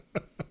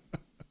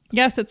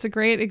 Yes, it's a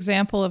great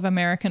example of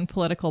American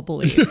political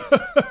belief.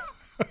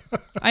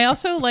 I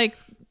also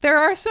there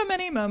are so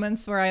many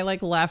moments where I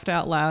laughed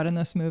out loud in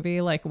this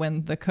movie, like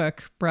when the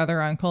cook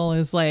brother uncle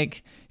is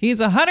like, he's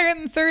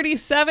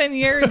 137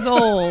 years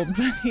old,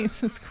 but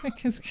he's as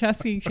quick as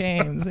Jesse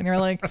James. And you're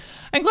like,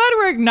 I'm glad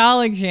we're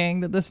acknowledging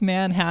that this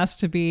man has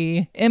to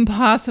be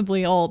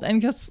impossibly old. And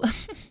just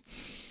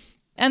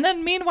and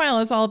then meanwhile,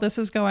 as all this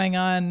is going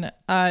on,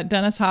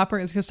 Dennis Hopper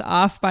is just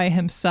off by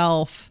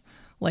himself,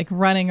 like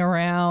running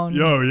around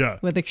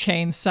with a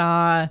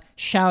chainsaw,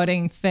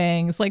 shouting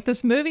things. Like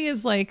this movie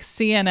is like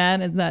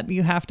CNN, in that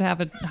you have to have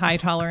a high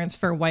tolerance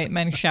for white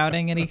men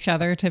shouting at each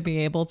other to be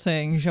able to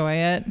enjoy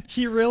it.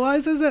 He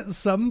realizes at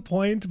some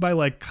point by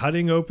like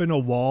cutting open a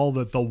wall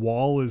that the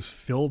wall is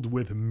filled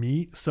with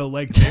meat. So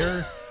like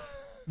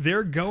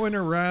they're going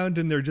around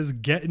and they're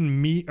just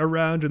getting meat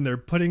around and they're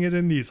putting it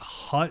in these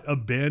hot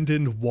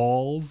abandoned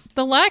walls.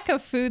 The lack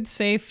of food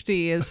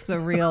safety is the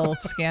real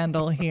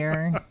scandal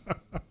here.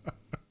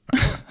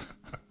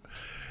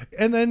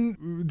 And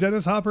then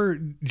Dennis Hopper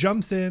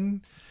jumps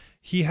in.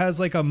 He has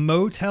like a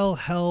Motel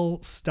Hell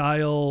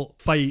style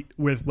fight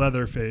with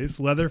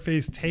Leatherface.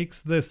 Leatherface takes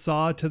the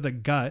saw to the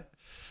gut.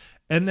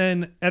 And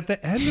then at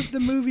the end of the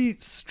movie,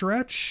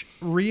 Stretch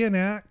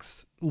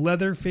reenacts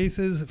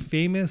Leatherface's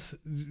famous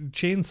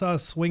chainsaw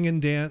swing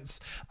and dance,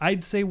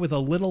 I'd say with a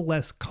little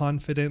less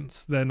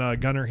confidence than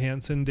Gunnar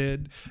Hansen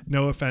did.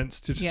 No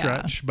offense to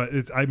Stretch, but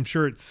I'm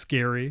sure it's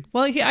scary.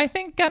 Well, I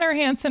think Gunnar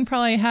Hansen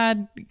probably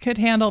could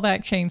handle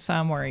that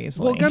chainsaw more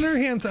easily. Well, Gunnar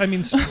Hansen, I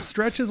mean,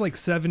 Stretch is like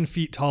 7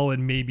 feet tall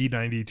and maybe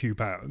 92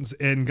 pounds.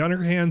 And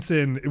Gunnar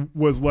Hansen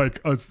was like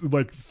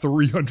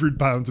 300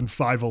 pounds and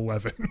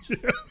 5'11".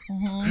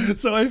 Mm-hmm.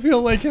 So I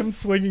feel like him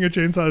swinging a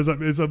chainsaw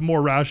is a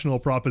more rational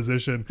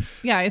proposition.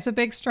 Yeah, he's a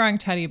big, strong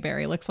teddy bear.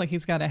 He looks like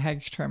he's got a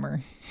hedge trimmer.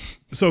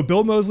 So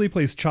Bill Moseley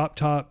plays Chop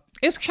Top.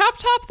 Is Chop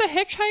Top the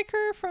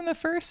hitchhiker from the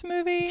first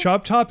movie?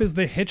 Chop Top is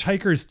the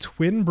hitchhiker's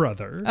twin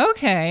brother.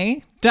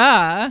 Okay,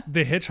 duh.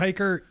 The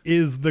hitchhiker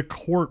is the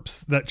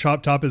corpse that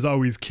Chop Top is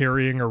always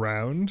carrying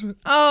around.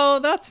 Oh,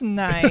 that's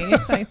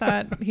nice. I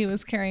thought he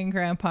was carrying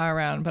Grandpa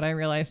around, but I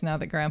realize now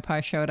that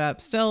Grandpa showed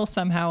up, still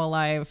somehow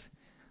alive.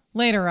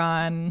 Later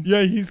on.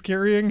 Yeah, he's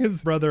carrying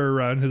his brother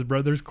around, his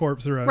brother's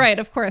corpse around. Right,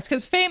 of course,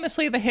 because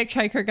famously the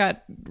hitchhiker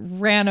got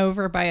ran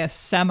over by a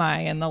semi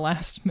in the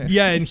last movie.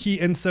 Yeah,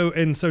 and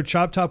so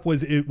Chop Top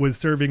was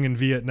serving in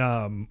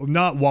Vietnam,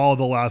 not while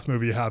the last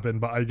movie happened,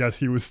 but I guess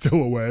he was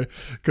still away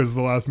because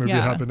the last movie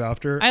happened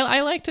after. I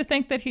like to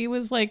think that he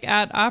was like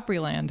at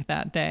Opryland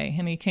that day,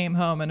 and he came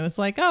home and was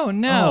like, "Oh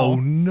no, oh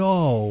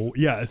no!"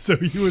 Yeah, so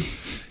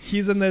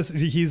he's in this.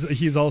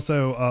 He's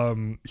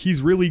also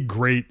he's really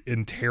great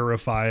and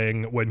terrifying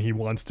when he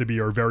wants to be,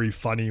 or very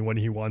funny when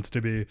he wants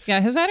to be.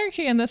 Yeah, his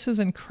energy in this is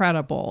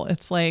incredible.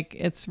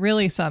 It's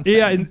really something.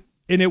 Yeah,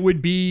 and it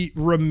would be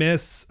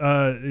remiss,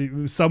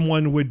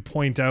 someone would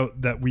point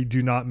out that we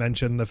do not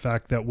mention the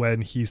fact that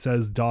when he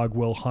says dog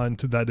will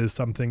hunt, that is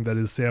something that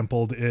is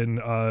sampled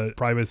in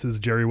Primus's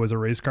Jerry Was a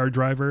Race Car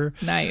Driver.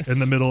 Nice. In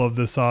the middle of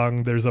the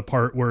song, there's a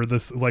part where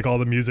this, like, all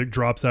the music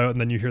drops out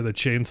and then you hear the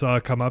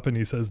chainsaw come up and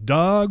he says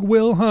dog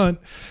will hunt,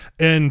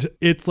 and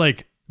it's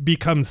like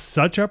becomes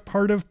such a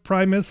part of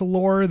Primus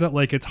lore that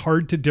like it's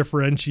hard to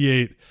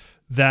differentiate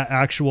that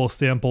actual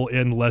sample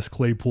in Les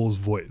Claypool's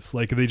voice.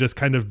 Like they just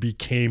kind of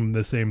became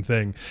the same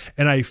thing.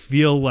 And I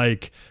feel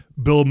like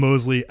Bill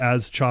Moseley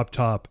as Chop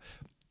Top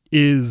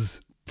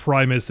is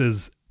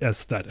Primus's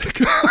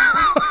aesthetic.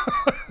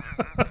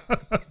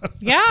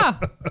 Yeah.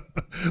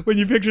 When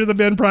you picture the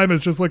band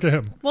Primus, just look at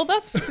him. Well,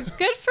 that's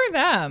good for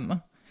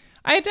them.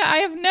 I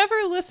have never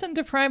listened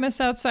to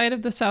Primus outside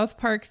of the South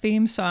Park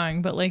theme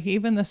song, but like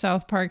even the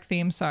South Park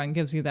theme song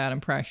gives you that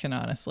impression,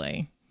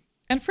 honestly.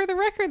 And for the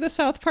record, the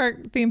South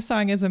Park theme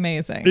song is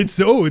amazing. It's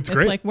great. It's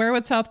like, where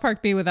would South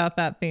Park be without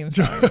that theme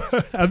song?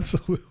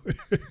 Absolutely.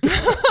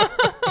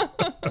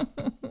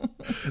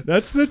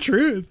 That's the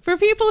truth. For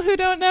people who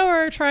don't know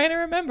or are trying to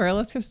remember,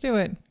 let's just do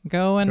it.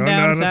 Going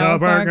down to South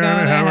Park,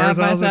 gonna have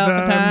myself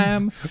a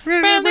time.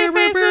 Friendly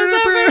faces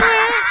everywhere,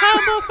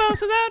 humble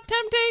folks without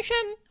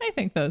temptation. I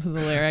think those are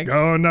the lyrics.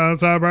 Going down to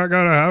South Park,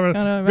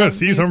 go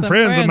see some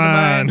friends of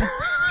mine.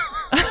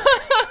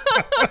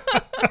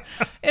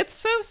 It's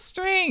so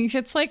strange.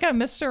 It's like a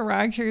Mr.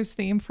 Rogers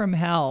theme from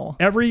hell.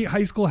 Every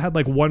high school had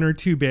like one or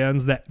two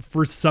bands that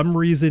for some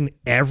reason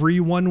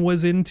everyone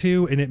was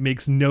into, and it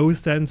makes no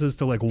sense as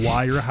to like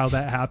why or how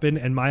that happened.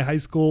 And my high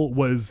school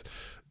was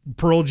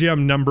Pearl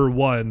Jam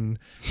 #1,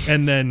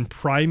 and then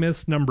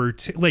Primus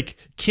 #2. Like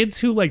kids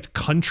who liked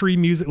country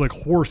music, like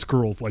horse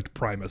girls liked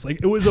Primus. Like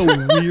it was a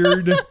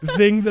weird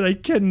thing that I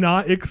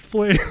cannot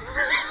explain.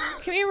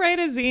 Can you write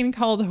a zine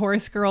called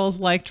Horse Girls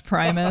Liked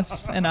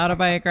Primus, an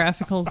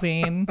autobiographical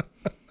zine?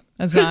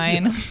 A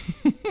zine.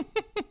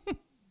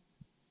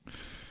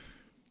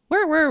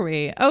 Where were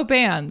we? Oh,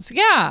 bands.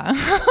 Yeah.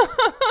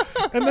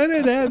 And then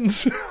it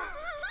ends.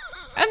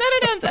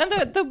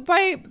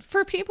 And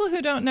for people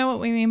who don't know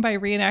what we mean by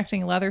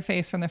reenacting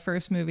Leatherface from the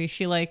first movie,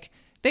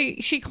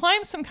 she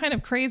climbs some kind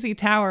of crazy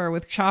tower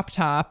with Chop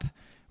Top,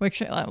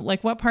 which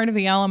like what part of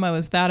the Alamo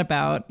is that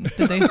about?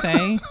 Did they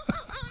say?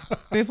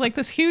 There's like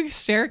this huge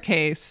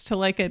staircase to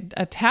like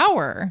a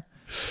tower.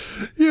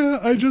 Yeah,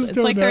 it's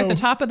like they're at the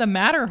top of the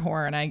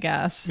Matterhorn, I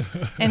guess.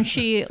 And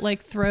she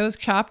like throws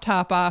Chop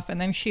Top off, and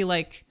then she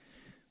like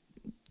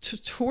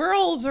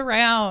twirls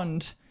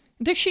around.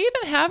 Does she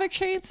even have a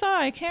chainsaw?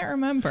 I can't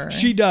remember.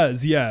 She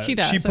does, yeah. She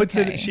does. She puts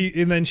okay.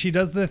 and then she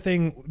does the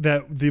thing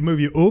that the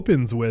movie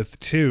opens with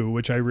too,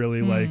 which I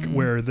really like,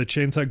 where the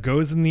chainsaw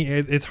goes in the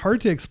air. It's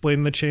hard to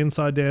explain the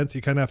chainsaw dance.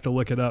 You kind of have to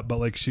look it up, but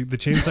like the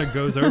chainsaw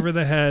goes over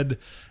the head,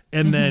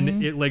 and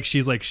then it like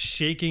she's like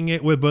shaking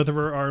it with both of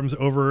her arms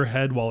over her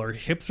head while her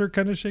hips are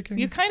kind of shaking.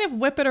 You kind of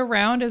whip it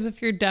around as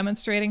if you're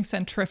demonstrating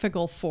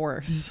centrifugal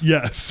force.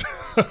 Yes.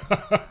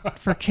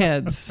 For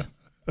kids.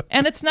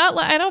 And it's not,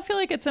 I don't feel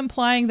like it's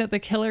implying that the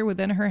killer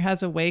within her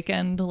has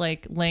awakened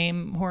like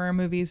lame horror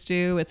movies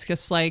do. It's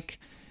just like,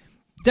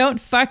 don't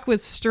fuck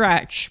with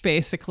Stretch,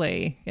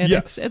 basically. And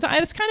yes.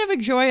 It's kind of a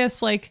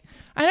joyous, like,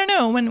 I don't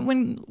know,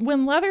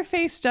 when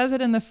Leatherface does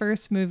it in the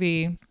first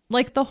movie,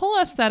 like the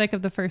whole aesthetic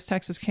of the first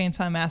Texas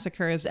Chainsaw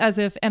Massacre is as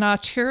if an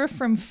auteur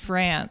from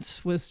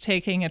France was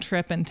taking a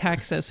trip in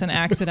Texas and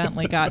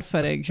accidentally got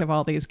footage of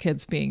all these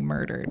kids being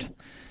murdered,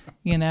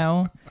 you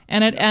know?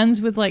 And it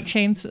ends with like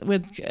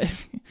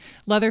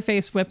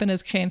Leatherface whipping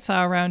his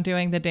chainsaw around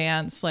doing the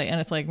dance, like,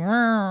 and it's like,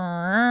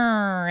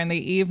 and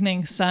the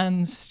evening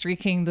sun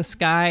streaking the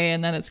sky,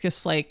 and then it's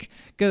just like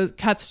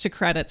cuts to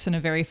credits in a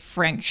very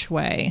French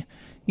way,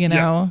 you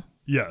know?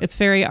 Yeah. It's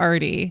very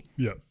arty.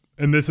 Yeah.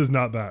 And this is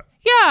not that.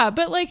 Yeah,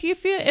 but like you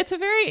feel it's a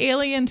very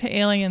Alien to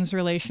Aliens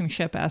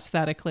relationship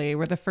aesthetically,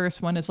 where the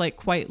first one is like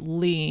quite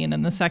lean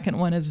and the second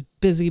one is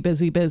busy,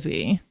 busy,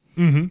 busy.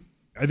 Mm-hmm.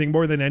 I think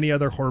more than any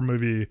other horror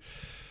movie,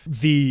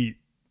 the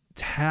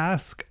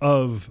task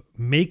of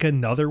make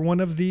another one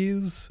of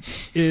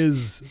these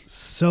is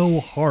so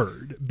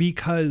hard,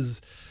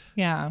 because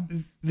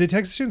the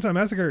Texas Chainsaw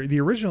Massacre,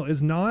 the original,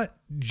 is not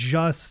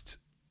just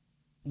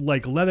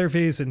like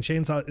Leatherface and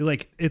Chainsaw,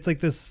 like it's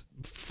like this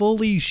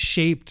fully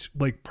shaped,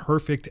 like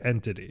perfect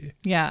entity.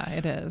 Yeah,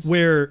 it is.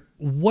 Where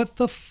what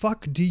the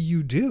fuck do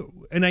you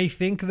do? And I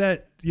think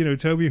that, you know,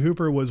 Tobe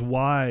Hooper was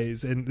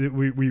wise, and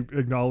we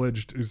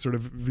acknowledged sort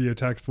of via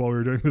text while we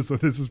were doing this,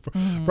 that this is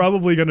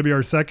probably going to be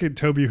our second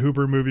Tobe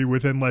Hooper movie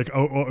within like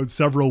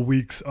several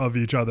weeks of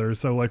each other.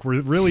 So like we're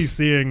really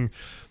seeing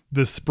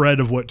the spread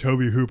of what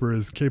Tobe Hooper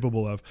is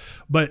capable of.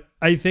 But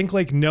I think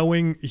like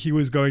knowing he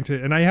was going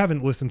to, and I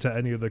haven't listened to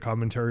any of the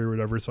commentary or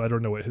whatever, so I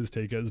don't know what his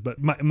take is, but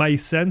my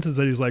sense is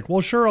that he's like, well,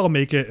 sure, I'll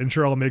make it and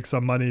sure, I'll make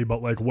some money,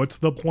 but like, what's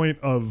the point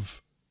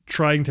of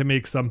trying to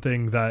make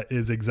something that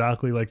is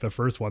exactly like the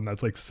first one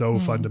that's like so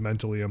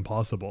fundamentally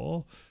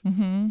impossible?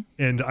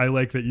 And I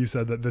like that you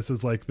said that this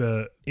is like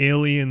the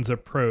Aliens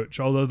approach,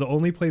 although the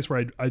only place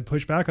where I'd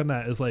push back on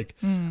that is like,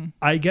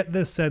 I get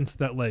this sense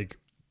that like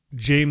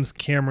James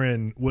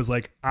Cameron was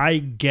like, I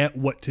get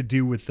what to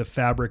do with the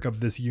fabric of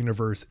this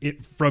universe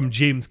from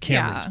James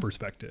Cameron's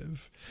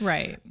perspective.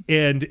 Right.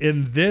 And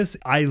in this,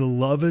 I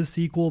love a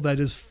sequel that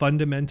is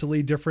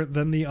fundamentally different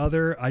than the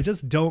other. I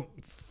just don't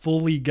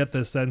fully get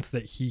the sense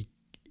that he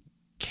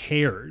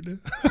cared.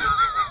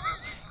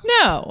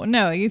 No,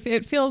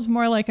 it feels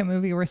more like a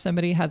movie where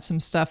somebody had some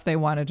stuff they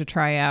wanted to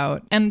try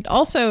out. And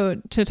also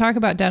to talk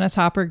about Dennis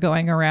Hopper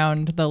going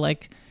around the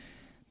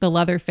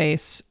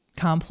Leatherface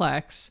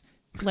complex,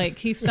 Like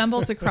he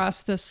stumbles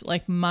across this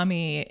like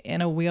mummy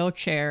in a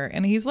wheelchair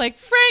and he's like,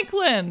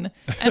 Franklin.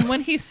 And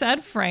when he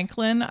said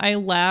Franklin, I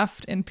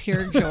laughed in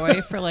pure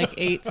joy for like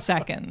 8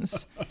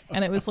 seconds.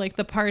 And it was like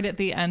the part at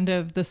the end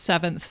of the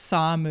 7th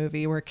Saw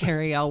movie where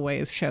Carrie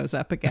Elways shows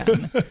up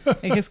again.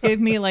 It just gave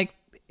me like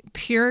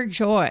pure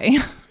joy.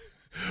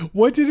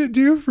 What did it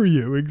do for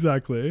you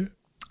exactly?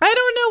 I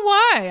don't know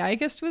why. I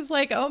just was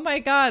like, oh my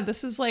God,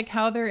 this is like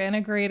how they're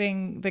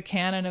integrating the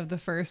canon of the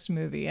first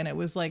movie. And it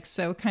was like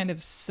so kind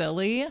of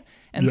silly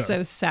and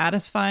so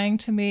satisfying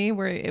to me,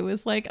 where it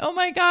was like, oh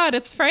my God,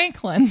 it's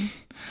Franklin.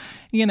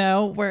 You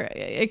know, where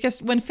it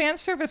just, when fan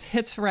service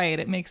hits right,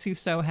 it makes you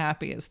so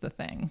happy is the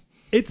thing.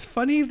 It's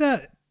funny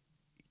that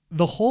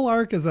the whole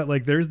arc is that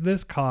like there's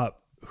this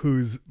cop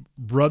whose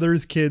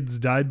brother's kids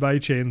died by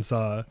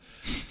chainsaw.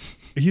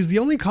 He's the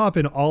only cop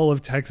in all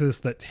of Texas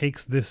that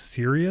takes this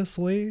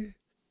seriously.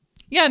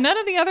 Yeah, none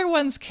of the other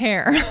ones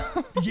care.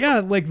 Yeah,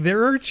 like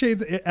there are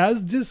chains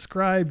as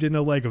described in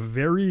a like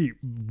very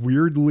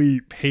weirdly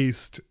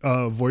paced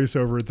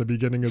voiceover at the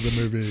beginning of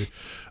the movie.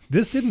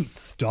 This didn't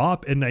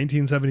stop in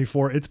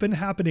 1974. It's been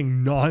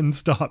happening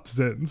nonstop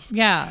since.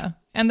 Yeah.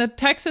 And the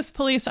Texas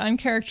police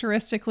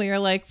uncharacteristically are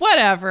like,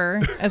 whatever,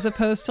 as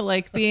opposed to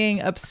like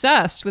being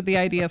obsessed with the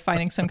idea of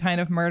finding some kind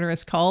of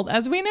murderous cult,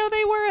 as we know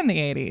they were in the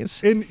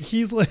 80s. And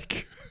he's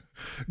like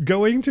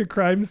going to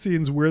crime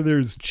scenes where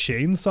there's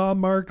chainsaw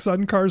marks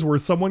on cars where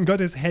someone got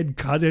his head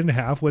cut in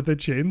half with a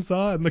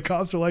chainsaw. And the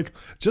cops are like,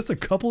 just a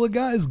couple of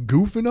guys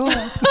goofing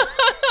off.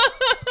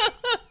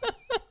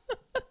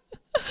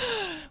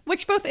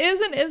 Which both is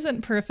and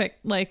isn't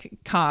perfect, like,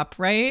 cop,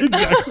 right?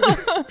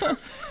 Exactly.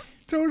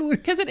 Totally.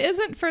 Because it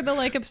isn't for the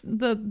like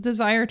the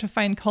desire to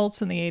find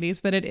cults in the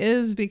 80s, but it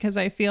is because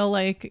I feel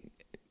like,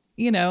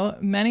 you know,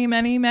 many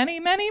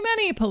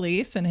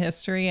police in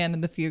history and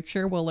in the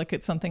future will look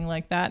at something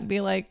like that and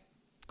be like,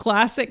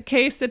 classic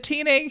case of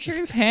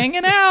teenagers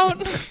hanging out.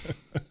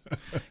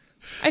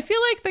 I feel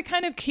like the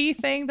kind of key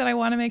thing that I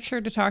want to make sure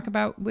to talk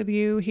about with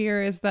you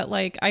here is that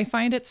like I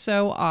find it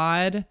so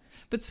odd,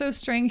 but so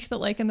strange that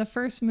like in the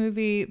first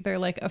movie, they're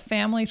like a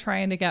family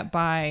trying to get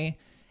by.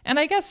 And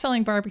I guess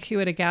selling barbecue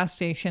at a gas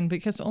station,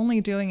 because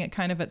only doing it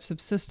kind of at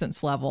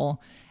subsistence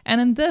level.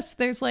 And in this,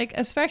 there's like,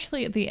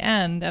 especially at the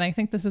end, and I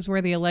think this is where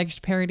the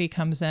alleged parody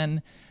comes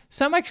in,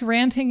 so much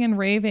ranting and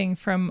raving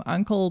from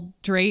Uncle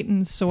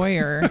Drayton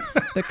Sawyer,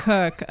 the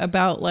cook,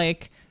 about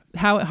like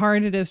how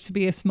hard it is to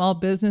be a small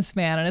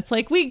businessman. And it's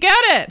like, we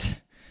get it.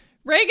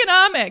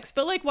 Reaganomics,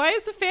 but like, why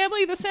is the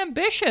family this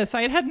ambitious?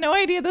 I had no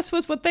idea this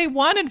was what they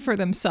wanted for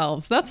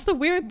themselves. That's the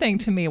weird thing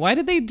to me. Why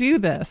did they do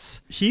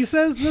this? He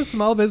says the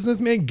small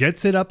businessman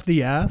gets it up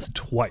the ass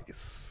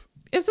twice.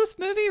 Is this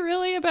movie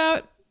really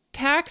about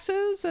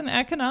taxes and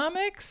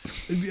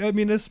economics? I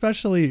mean,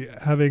 especially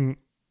having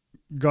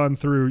gone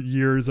through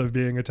years of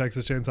being a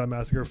Texas Chainsaw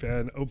Massacre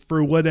fan,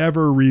 for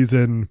whatever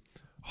reason,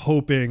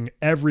 hoping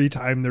every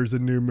time there's a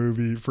new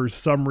movie, for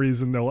some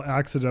reason, they'll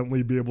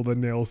accidentally be able to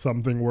nail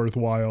something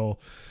worthwhile.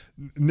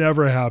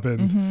 Never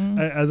happens. Mm-hmm.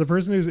 As a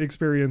person who's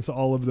experienced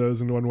all of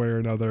those in one way or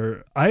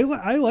another, I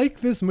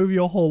like this movie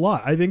a whole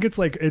lot. I think it's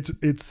like,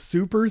 it's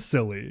super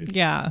silly.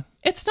 Yeah.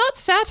 It's not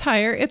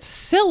satire. It's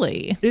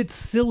silly. It's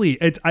silly.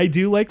 I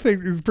do like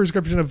the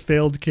prescription of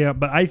failed camp,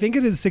 but I think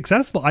it is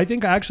successful. I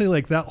think actually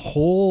like that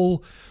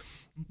whole...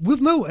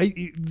 Well,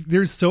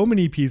 there's so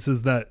many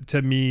pieces that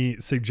to me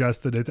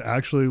suggest that it's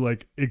actually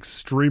like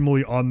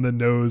extremely on the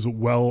nose,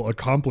 well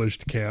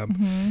accomplished camp.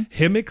 Mm-hmm.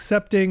 Him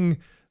accepting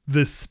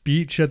the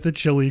speech at the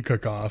chili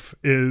cook-off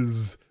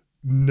is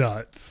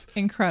nuts.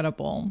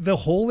 Incredible. The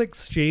whole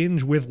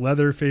exchange with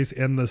Leatherface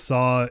and the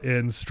saw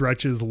and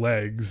Stretch's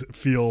legs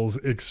feels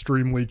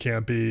extremely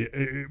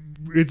campy.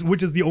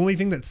 Which is the only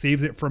thing that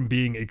saves it from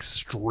being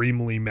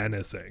extremely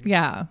menacing.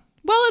 Yeah.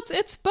 Well,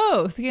 it's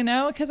both, you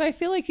know, because I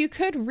feel like you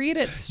could read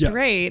it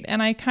straight, yes.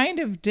 And I kind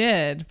of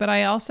did, but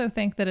I also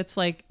think that it's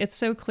like, it's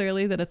so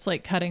clearly that it's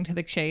like cutting to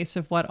the chase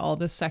of what all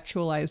this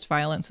sexualized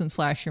violence in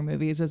slasher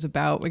movies is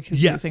about, which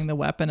is using the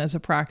weapon as a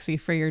proxy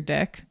for your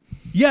dick.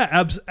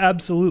 Yeah,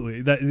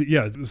 absolutely.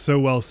 So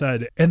well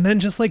said. And then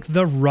just like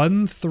the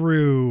run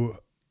through,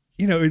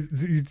 you know,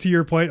 to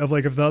your point of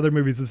like, if the other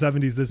movie's the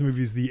 70s, this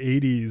movie's the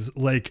 80s,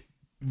 like,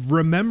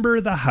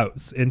 remember the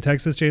house in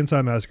Texas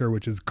Chainsaw Massacre,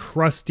 which is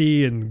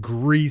crusty and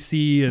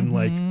greasy and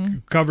like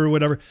covered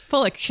whatever.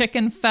 Full of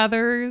chicken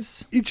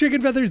feathers.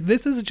 Chicken feathers.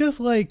 This is just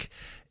like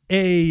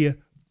a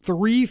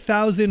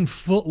 3,000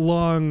 foot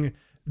long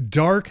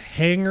dark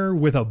hangar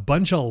with a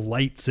bunch of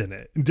lights in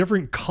it,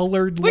 different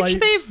colored lights.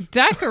 Which they've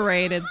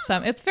decorated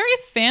some. It's very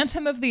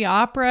Phantom of the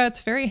Opera.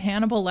 It's very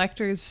Hannibal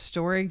Lecter's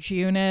storage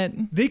unit.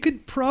 They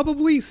could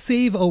probably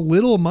save a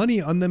little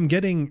money on them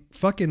getting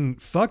fucking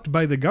fucked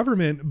by the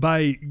government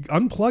by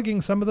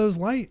unplugging some of those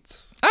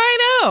lights.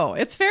 I know.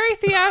 It's very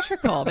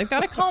theatrical. They've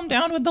got to calm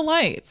down with the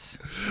lights.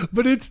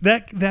 But it's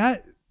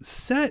that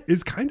set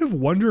is kind of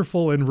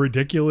wonderful and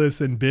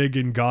ridiculous and big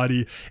and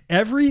gaudy.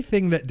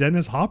 Everything that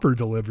Dennis Hopper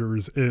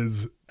delivers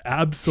is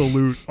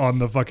absolute on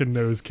the fucking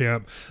nose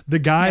camp. The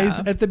guys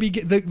at the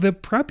the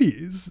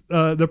preppies,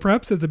 the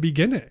preps at the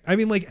beginning. I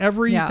mean, like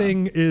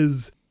everything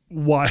is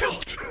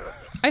wild.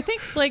 I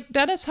think like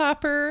Dennis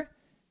Hopper,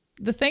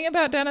 the thing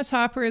about Dennis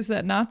Hopper is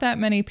that not that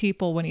many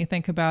people, when you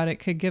think about it,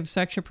 could give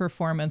such a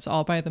performance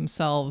all by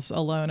themselves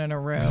alone in a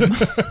room.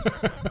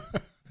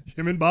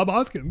 Him and Bob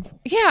Hoskins.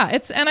 Yeah,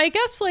 and I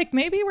guess like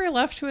maybe we're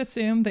left to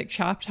assume that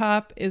Chop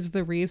Top is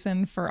the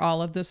reason for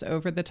all of this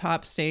over the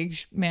top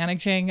stage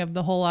managing of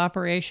the whole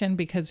operation,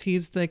 because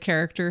he's the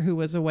character who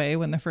was away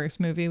when the first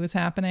movie was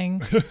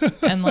happening.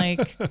 And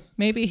like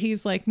maybe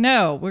he's like,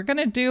 no, we're going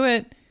to do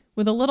it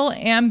with a little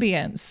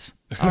ambience.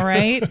 All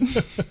right.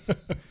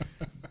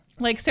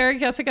 Like Sarah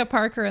Jessica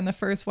Parker in The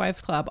First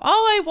Wives Club. All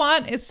I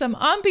want is some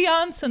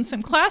ambiance and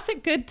some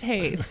classic good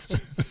taste.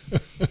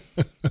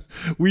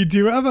 We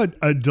do have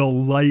a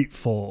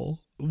delightful,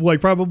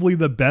 like probably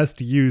the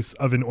best use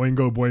of an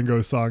Oingo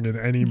Boingo song in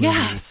any movie.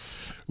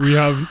 Yes. We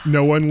have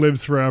No One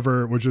Lives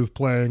Forever, which is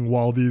playing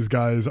while these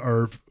guys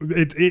are,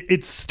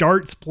 it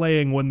starts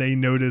playing when they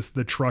notice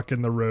the truck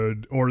in the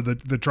road, or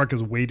the truck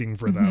is waiting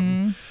for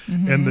them.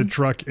 And the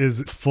truck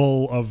is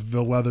full of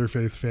the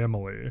Leatherface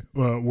family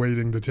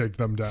waiting to take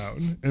them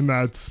down. And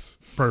that's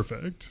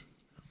perfect.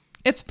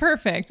 It's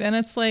perfect. And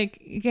it's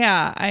like,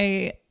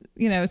 yeah,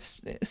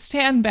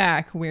 stand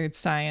back, weird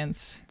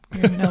science.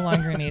 You're no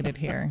longer needed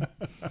here.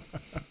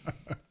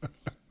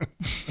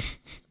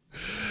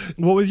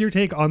 What was your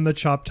take on the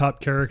Chop Top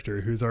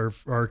character, who's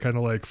our kind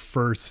of like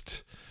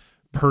first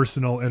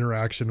personal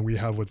interaction we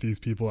have with these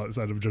people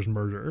outside of just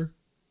murder?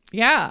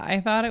 Yeah, I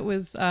thought it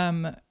was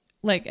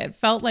like it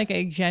felt like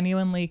a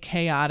genuinely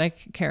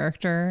chaotic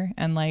character,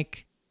 and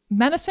like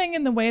menacing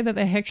in the way that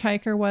the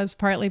hitchhiker was,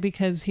 partly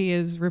because he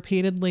is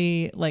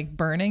repeatedly like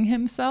burning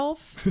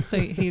himself. So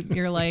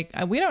you're like,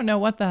 we don't know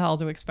what the hell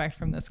to expect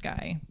from this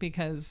guy,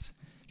 because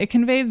it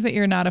conveys that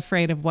you're not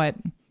afraid of what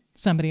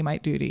somebody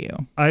might do to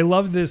you. I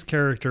love this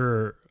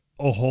character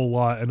a whole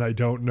lot, and I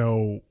don't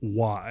know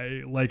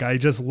why. Like, I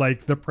just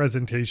like the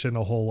presentation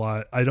a whole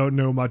lot. I don't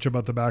know much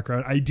about the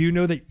background. I do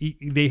know that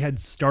they had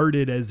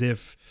started as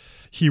if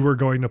he were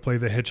going to play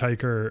the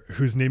hitchhiker,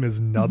 whose name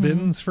is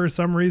Nubbins for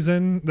some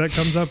reason. That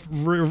comes up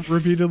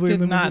repeatedly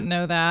in the movie. Did not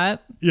know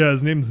that. Yeah,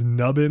 his name's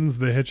Nubbins,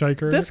 the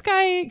hitchhiker. This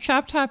guy,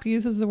 Chop Top,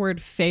 uses the word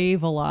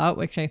fave a lot,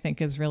 which I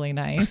think is really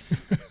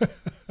nice.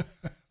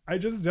 I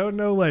just don't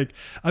know. Like,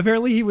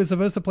 apparently he was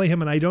supposed to play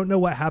him, and I don't know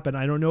what happened.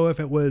 I don't know if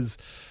it was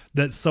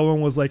that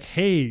someone was like,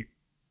 hey,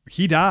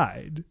 he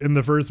died in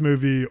the first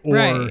movie,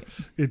 or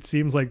It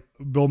seems like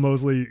Bill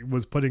Moseley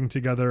was putting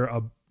together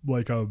a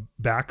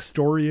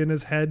backstory in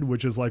his head,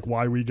 which is like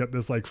why we get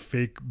this like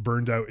fake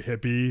burned out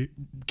hippie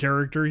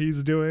character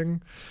he's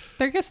doing.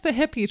 They're just the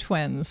hippie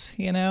twins,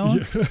 you know?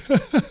 Yeah.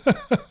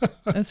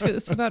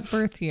 It's about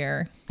birth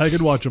year. I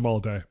could watch them all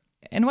day.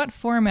 In what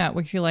format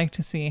would you like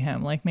to see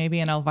him? Like maybe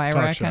an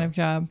Elvira kind of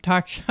job?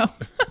 Talk show.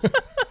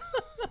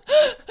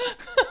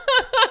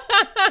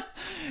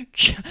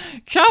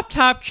 Chop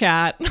Top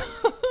Chat.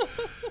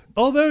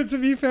 Although, to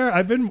be fair,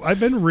 I've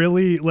been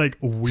really like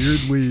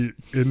weirdly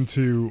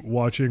into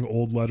watching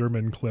old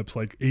Letterman clips,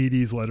 like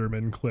 80s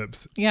Letterman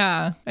clips.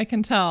 Yeah, I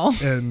can tell.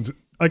 And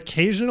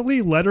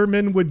occasionally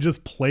Letterman would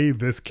just play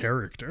this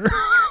character.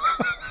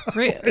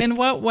 In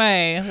what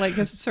way? Like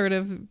just sort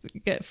of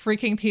get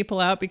freaking people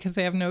out because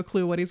they have no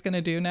clue what he's going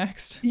to do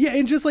next. Yeah,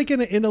 and just like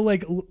in a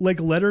like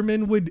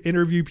Letterman would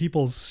interview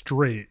people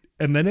straight.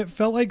 And then it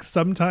felt like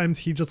sometimes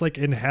he just like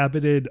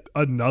inhabited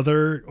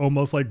another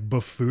almost like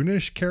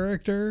buffoonish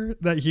character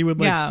that he would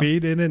like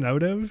fade in and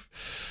out of.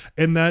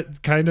 And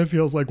that kind of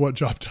feels like what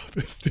Chop Top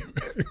is doing.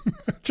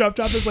 Chop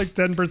Top is like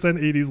 10%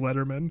 80s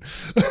Letterman.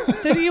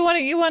 So do you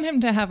want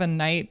him to have a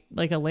night,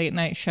 like a late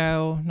night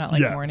show, not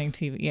like morning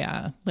TV?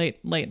 Yeah.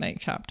 Late night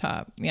Chop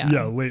Top. Yeah.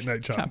 Yeah. Late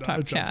night Chop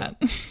Top Chat.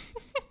 And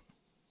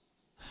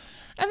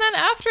then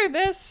after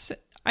this,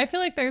 I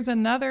feel like there's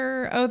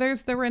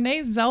there's the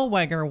Renee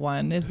Zellweger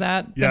one. Is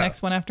that the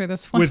next one after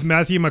this one? With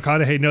Matthew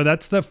McConaughey. No,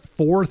 that's the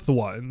fourth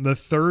one. The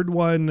third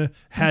one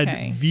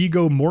had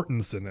Viggo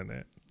Mortensen in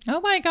it. Oh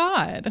my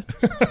God.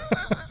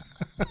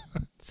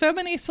 So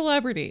many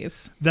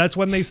celebrities. That's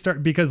when they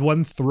start, because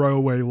one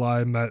throwaway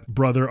line that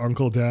brother,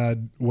 uncle,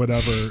 dad,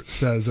 whatever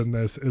says in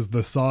this is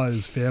the Saw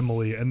is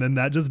family. And then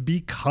that just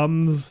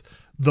becomes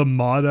the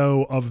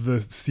motto of the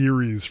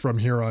series from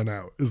here on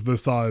out, is the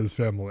Saw is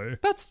family.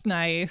 That's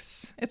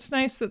nice. It's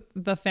nice that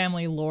the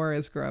family lore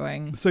is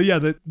growing. So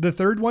yeah, the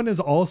third one is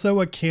also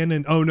a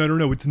canon. Oh,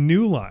 no. It's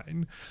New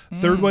Line.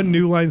 Third one,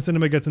 New Line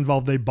Cinema gets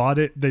involved. They bought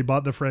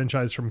the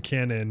franchise from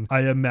Canon.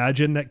 I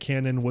imagine that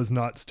Canon was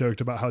not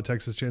stoked about how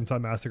Texas Chainsaw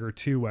Massacre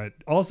 2 went.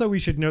 Also, we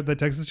should note that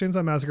Texas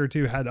Chainsaw Massacre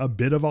 2 had a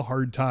bit of a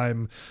hard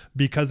time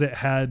because it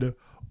had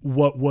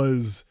what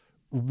was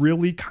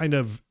really kind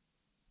of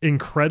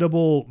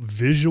incredible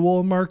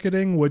visual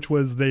marketing, which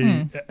was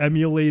they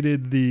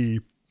emulated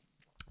the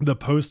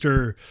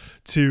poster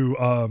to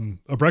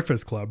A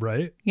Breakfast Club,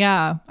 right?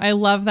 Yeah, I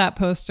love that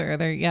poster.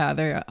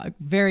 They're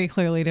very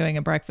clearly doing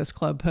a Breakfast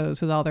Club pose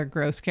with all their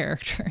gross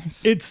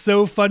characters. It's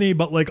so funny,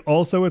 but like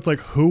also it's like,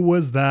 who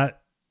was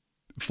that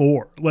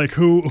for? Like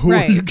who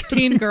right. are you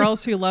Teen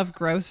girls who love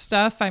gross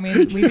stuff. I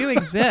mean, we do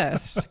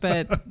exist,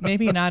 but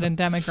maybe not in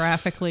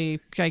demographically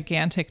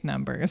gigantic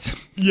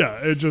numbers. Yeah,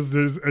 it just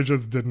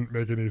didn't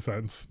make any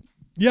sense.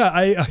 Yeah,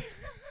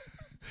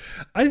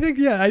 I think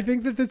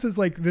that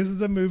this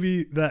is a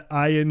movie that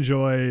I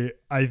enjoy.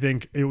 I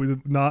think it was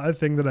not a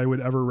thing that I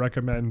would ever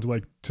recommend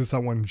like to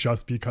someone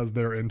just because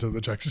they're into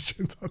the Texas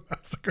Chainsaw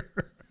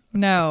Massacre.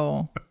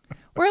 No.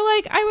 Or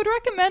like I would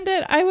recommend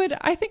it.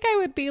 I think I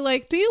would be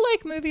like, do you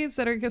like movies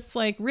that are just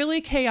like really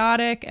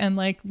chaotic and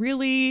like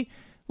really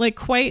like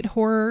quite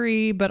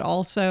horror-y, but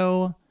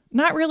also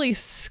not really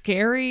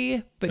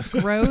scary, but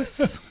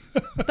gross?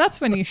 That's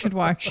when you should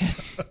watch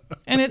it.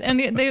 And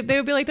they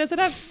would be like, does it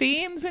have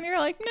themes? And you're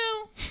like,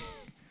 no.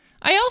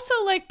 I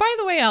also like, by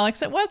the way,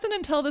 Alex, it wasn't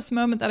until this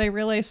moment that I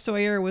realized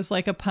Sawyer was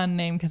like a pun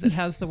name because it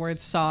has the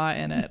word saw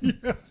in it.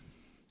 Yeah.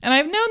 And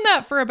I've known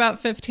that for about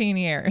 15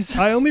 years.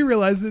 I only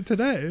realized it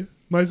today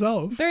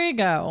myself. There you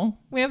go.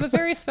 We have a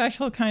very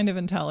special kind of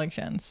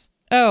intelligence.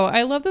 Oh,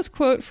 I love this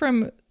quote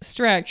from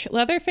Stretch.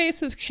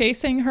 Leatherface is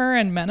chasing her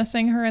and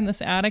menacing her in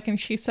this attic, and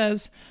she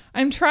says,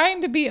 "I'm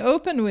trying to be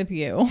open with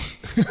you."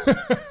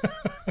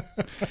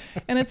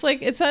 And it's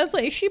like, it sounds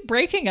like, is she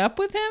breaking up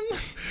with him?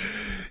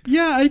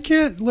 Yeah, I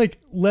can't, like,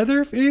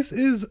 Leatherface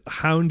is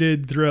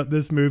hounded throughout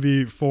this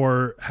movie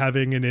for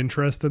having an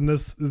interest in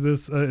this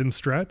in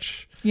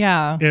Stretch.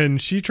 Yeah.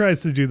 And she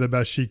tries to do the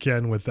best she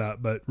can with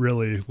that, but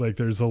really, like,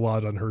 there's a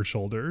lot on her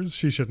shoulders.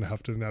 She shouldn't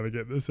have to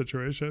navigate this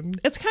situation.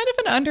 It's kind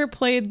of an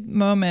underplayed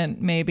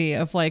moment, maybe,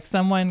 of like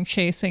someone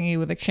chasing you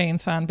with a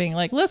chainsaw and being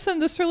like, listen,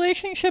 this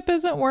relationship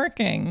isn't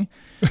working.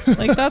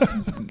 Like, that's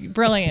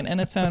brilliant in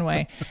its own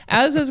way.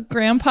 As is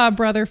grandpa,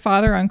 brother,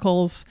 father,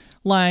 uncle's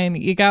line,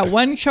 you got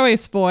one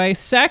choice, boy,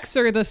 sex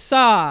or the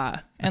saw.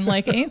 And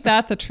like, ain't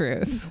that the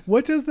truth?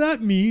 What does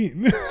that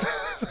mean?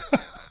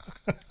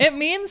 It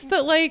means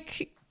that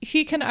like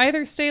he can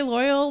either stay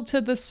loyal to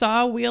the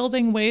saw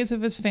wielding ways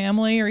of his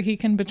family, or he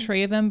can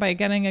betray them by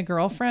getting a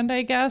girlfriend,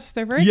 I guess.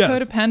 They're very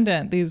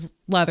codependent, these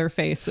leather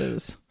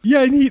faces.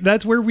 Yeah, and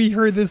that's where we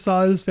heard this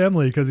saw his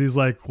family, because he's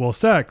like, well,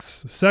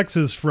 sex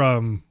is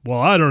from, well,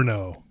 I don't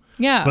know.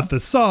 Yeah. But the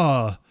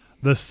saw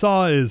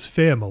is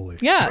family.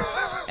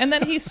 Yes. And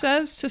then he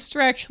says to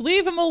Stretch,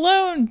 leave him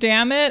alone,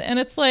 damn it. And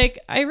it's like,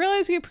 I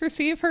realize you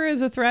perceive her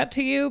as a threat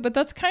to you, but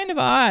that's kind of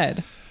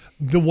odd.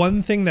 The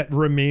one thing that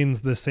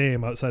remains the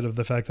same outside of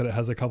the fact that it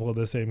has a couple of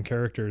the same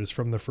characters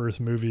from the first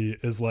movie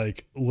is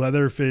like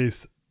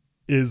Leatherface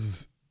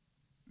is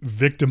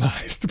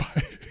victimized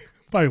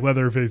by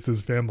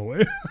Leatherface's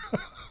family.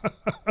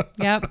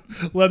 Yep.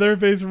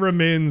 Leatherface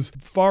remains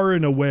far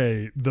and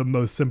away the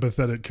most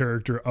sympathetic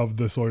character of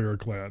the Sawyer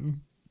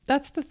clan.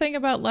 That's the thing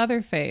about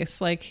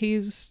Leatherface. Like,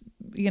 he's,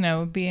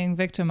 being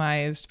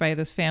victimized by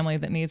this family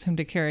that needs him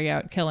to carry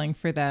out killing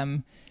for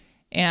them.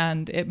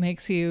 And it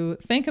makes you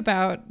think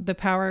about the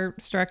power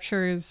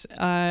structures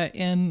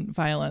in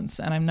violence.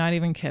 And I'm not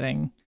even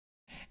kidding.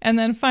 And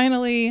then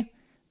finally,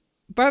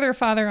 brother,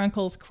 father,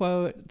 uncle's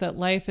quote that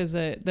life is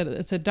that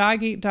it's a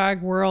dog eat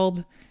dog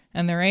world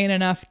and there ain't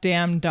enough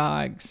damn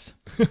dogs.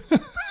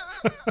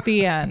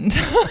 The end.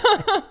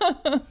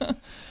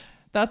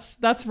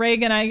 That's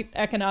Reagan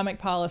economic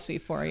policy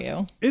for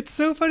you. It's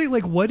so funny.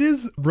 Like, what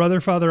is brother,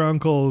 father,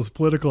 uncle's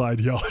political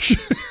ideology?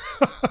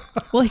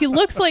 Well, he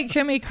looks like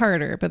Jimmy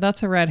Carter, but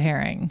that's a red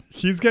herring.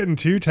 He's getting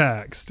too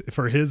taxed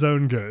for his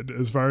own good,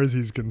 as far as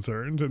he's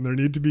concerned, and there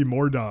need to be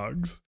more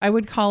dogs. I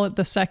would call it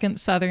the second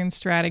Southern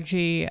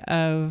strategy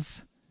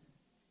of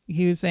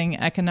using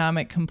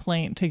economic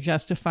complaint to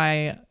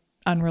justify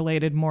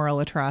unrelated moral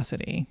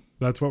atrocity.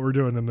 That's what we're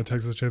doing in the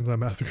Texas Chainsaw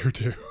Massacre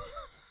too.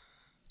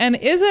 And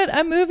is it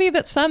a movie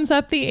that sums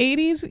up the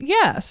 80s?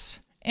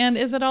 Yes. And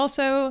is it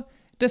also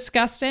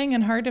disgusting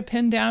and hard to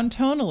pin down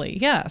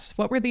tonally? Yes.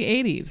 What were the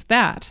 80s?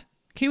 That.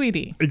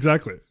 QED.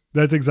 Exactly.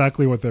 That's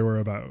exactly what they were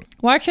about.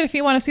 Watch it if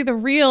you want to see the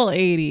real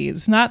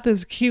 80s, not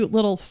this cute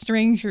little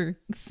Stranger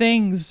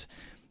Things,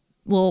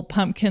 little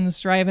pumpkins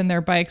driving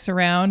their bikes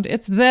around.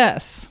 It's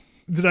this.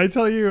 Did I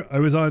tell you I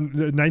was on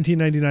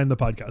 1999, the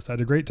podcast? I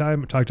had a great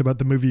time. Talked about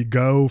the movie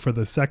Go for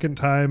the second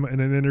time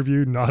in an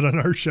interview, not on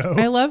our show.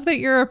 I love that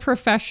you're a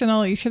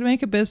professional. You should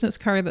make a business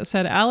card that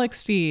said Alex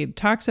Steed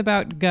talks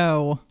about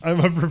Go. I'm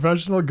a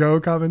professional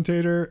Go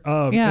commentator.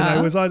 And I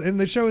was on, and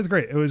the show was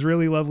great. It was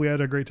really lovely. I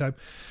had a great time.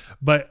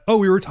 But,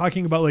 we were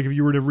talking about like if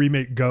you were to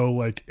remake Go,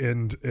 like,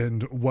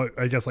 and what,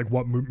 I guess, like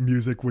what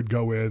music would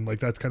go in. Like,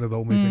 that's kind of the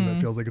only thing that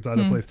feels like it's out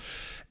of place.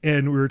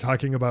 And we were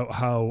talking about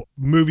how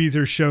movies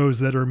or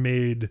shows that are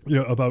made,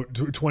 about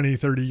 20,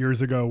 30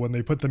 years ago, when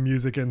they put the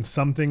music in,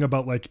 something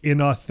about like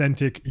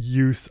inauthentic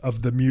use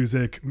of the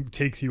music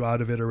takes you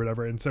out of it or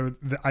whatever. And so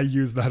I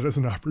use that as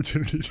an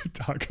opportunity to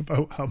talk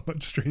about how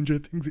much Stranger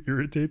Things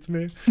irritates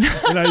me.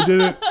 And I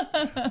didn't,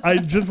 I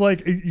just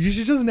like, you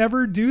should just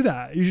never do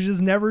that. You should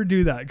just never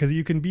do that, because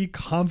you can be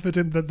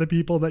confident that the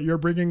people that you're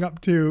bringing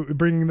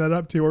that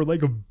up to are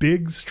like a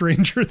big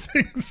Stranger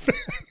Things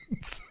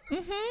fans.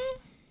 Mm-hmm.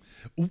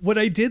 What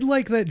I did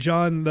like that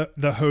John,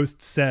 the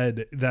host,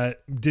 said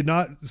that did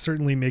not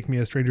certainly make me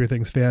a Stranger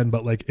Things fan,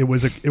 but like it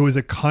was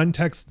a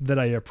context that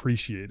I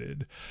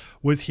appreciated,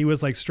 was he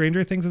was like,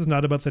 Stranger Things is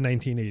not about the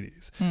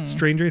 1980s.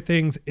 Stranger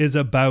Things is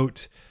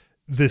about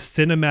the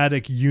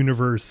cinematic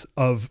universe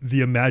of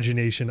the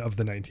imagination of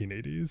the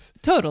 1980s.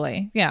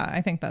 Totally. Yeah,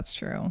 I think that's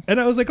true. And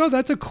I was like, oh,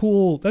 that's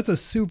a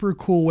super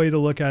cool way to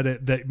look at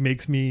it that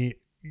makes me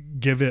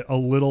give it a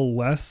little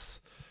less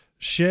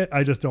shit.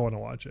 I just don't want to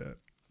watch it.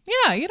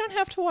 Yeah, you don't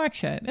have to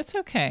watch it. It's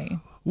okay.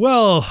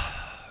 Well,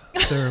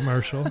 Sarah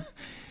Marshall.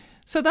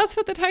 So that's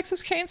what the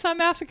Texas Chainsaw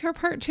Massacre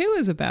Part 2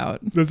 is about.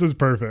 This is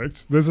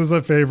perfect. This is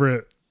a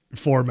favorite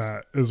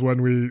format, is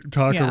when we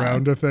talk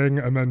around a thing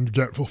and then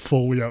get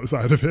fully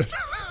outside of it.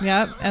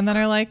 Yep. And then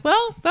are like,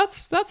 well,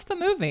 that's the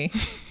movie.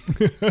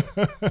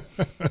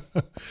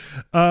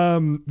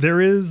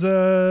 There is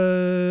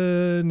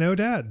no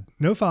dad,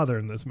 no father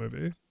in this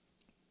movie.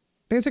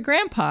 There's a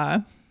grandpa.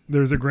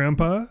 There's a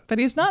grandpa. But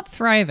he's not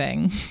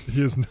thriving.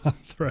 He is not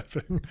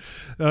thriving.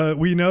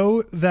 We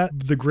know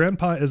that the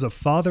grandpa is a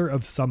father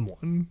of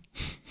someone.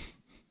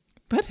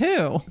 But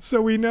who?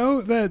 So we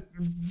know that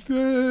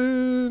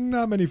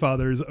not many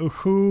fathers.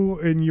 Who,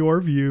 in your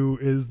view,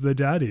 is the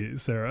daddy,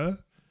 Sarah?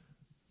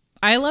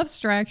 I love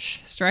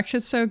Stretch. Stretch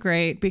is so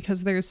great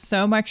because there's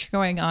so much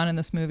going on in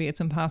this movie. It's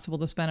impossible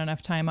to spend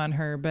enough time on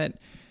her, but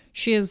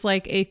she is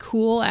like a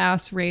cool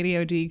ass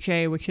radio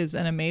DJ, which is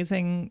an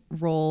amazing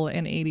role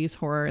in 80s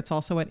horror. It's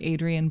also what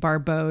Adrienne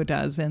Barbeau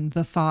does in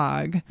The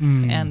Fog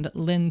and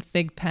Lynn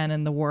Thigpen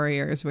in The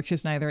Warriors, which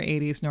is neither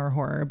 80s nor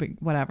horror, but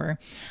whatever.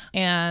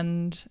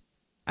 And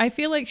I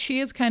feel like she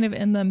is kind of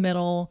in the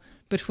middle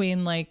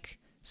between like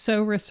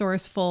so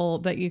resourceful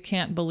that you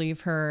can't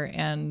believe her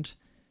and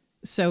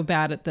so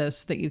bad at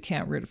this that you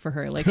can't root for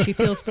her. Like, she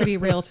feels pretty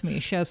real to me.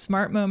 She has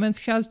smart moments.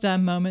 She has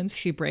dumb moments.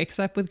 She breaks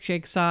up with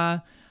Jigsaw.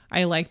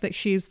 I like that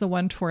she's the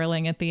one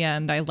twirling at the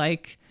end. I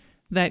like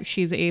that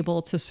she's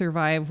able to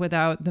survive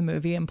without the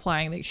movie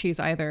implying that she's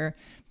either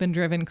been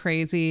driven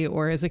crazy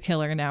or is a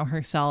killer now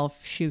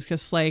herself. She's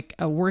just like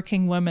a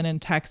working woman in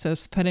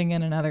Texas putting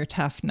in another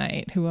tough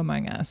night. Who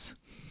among us?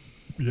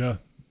 Yeah.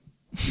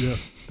 Yeah,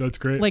 that's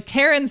great. Like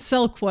Karen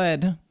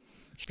Silkwood.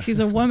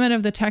 She's a woman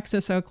of the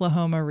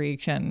Texas-Oklahoma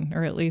region,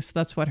 or at least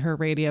that's what her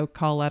radio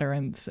call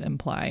letters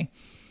imply.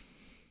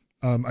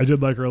 I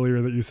did like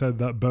earlier that you said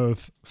that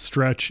both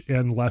Stretch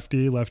and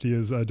Lefty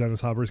is Dennis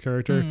Hopper's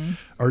character,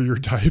 are your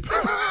type.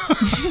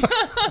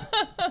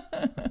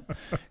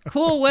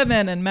 Cool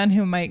women and men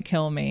who might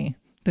kill me.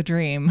 The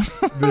dream.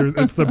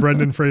 It's the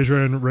Brendan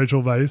Fraser and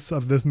Rachel Weisz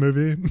of this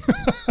movie.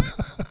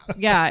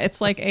 Yeah, it's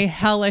like a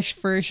hellish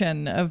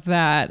version of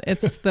that.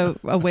 It's the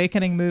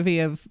awakening movie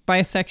of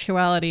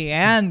bisexuality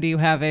and you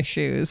have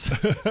issues.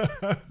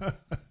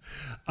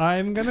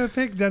 I'm going to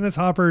pick Dennis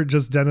Hopper,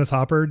 just Dennis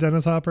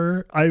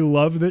Hopper. I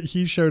love that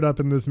he showed up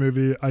in this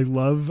movie. I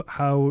love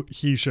how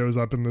he shows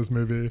up in this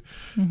movie.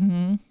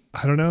 Mm-hmm.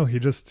 I don't know.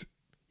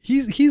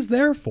 He's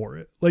there for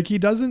it. Like, he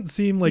doesn't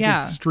seem like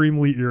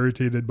extremely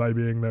irritated by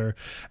being there.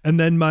 And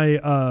then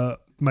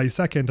my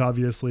second,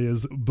 obviously,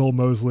 is Bill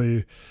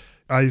Moseley.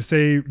 I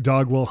say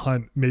Dog Will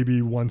Hunt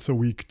maybe once a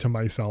week to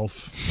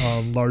myself,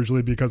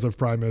 largely because of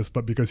Primus,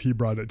 but because he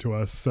brought it to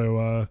us.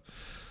 So,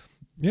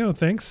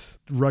 thanks,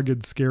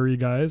 rugged, scary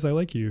guys. I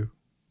like you.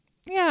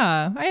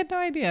 Yeah, I had no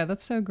idea.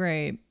 That's so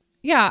great.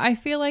 Yeah, I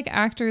feel like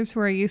actors who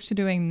are used to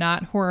doing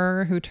not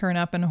horror, who turn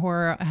up in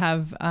horror,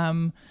 have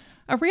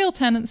a real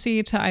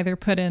tendency to either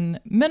put in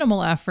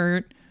minimal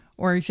effort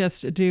or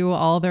just do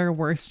all their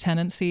worst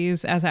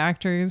tendencies as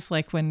actors,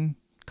 like when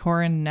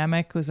Corin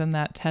Nemec was in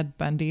that Ted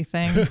Bundy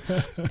thing.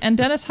 And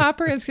Dennis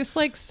Hopper is just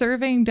like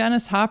serving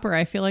Dennis Hopper.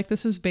 I feel like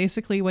this is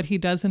basically what he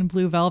does in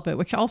Blue Velvet,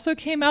 which also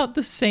came out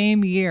the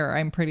same year,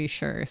 I'm pretty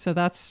sure. So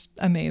that's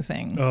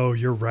amazing. Oh,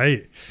 you're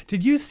right.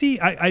 Did you see,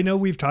 I know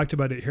we've talked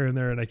about it here and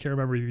there, and I can't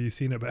remember if you've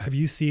seen it, but have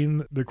you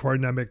seen the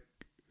Corin Nemec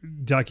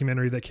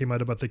documentary that came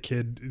out about the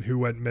kid who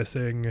went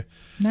missing?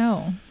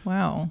 No.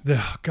 Wow.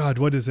 God,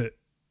 what is it?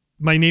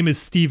 My Name is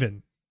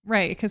Steven.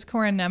 Right, because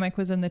Corin Nemec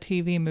was in the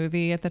TV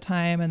movie at the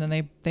time, and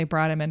then they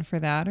brought him in for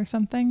that or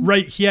something.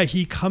 Right, yeah,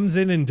 he comes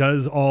in and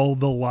does all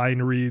the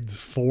line reads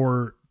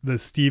for the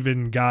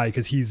Steven guy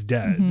because he's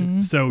dead. Mm-hmm.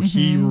 So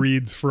he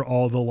reads for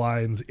all the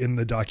lines in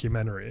the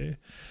documentary.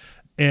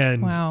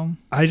 And wow.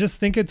 I just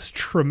think it's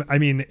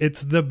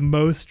it's the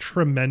most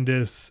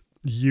tremendous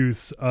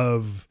use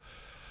of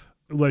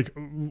like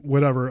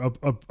whatever, a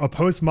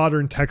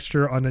postmodern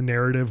texture on a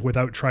narrative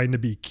without trying to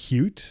be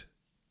cute.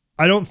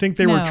 I don't think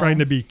they were trying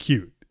to be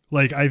cute.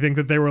 Like, I think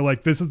that they were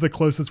like, this is the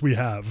closest we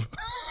have.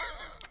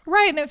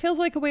 Right. And it feels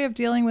like a way of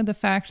dealing with the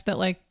fact that,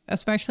 like,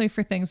 especially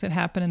for things that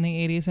happen in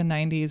the 80s and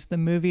 90s, the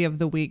movie of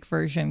the week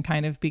version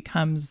kind of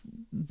becomes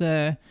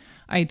the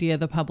idea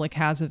the public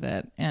has of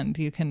it. And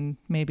you can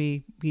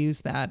maybe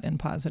use that in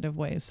positive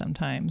ways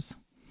sometimes.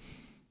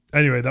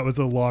 Anyway, that was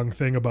a long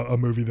thing about a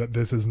movie that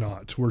this is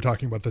not. We're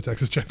talking about the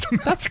Texas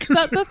Chainsaw Massacre.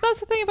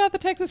 That's the thing about the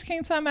Texas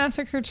Chainsaw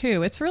Massacre,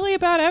 too. It's really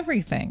about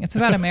everything. It's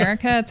about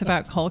America. It's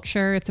about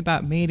culture. It's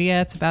about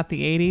media. It's about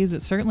the 80s.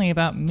 It's certainly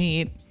about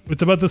meat.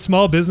 It's about the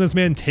small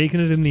businessman taking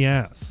it in the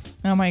ass.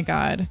 Oh my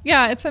God.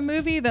 Yeah, it's a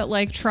movie that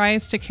like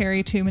tries to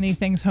carry too many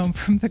things home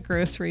from the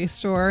grocery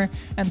store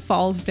and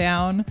falls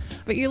down.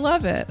 But you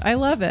love it. I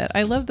love it.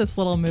 I love this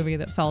little movie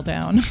that fell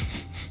down.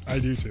 I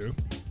do too.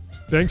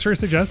 Thanks for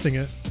suggesting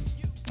it.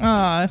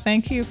 Aw,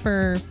 thank you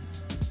for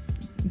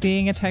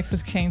being a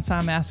Texas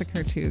Chainsaw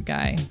Massacre 2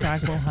 guy.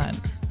 Dog Will Hunt.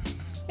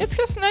 It's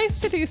just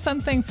nice to do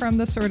something from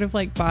the sort of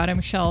like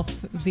bottom shelf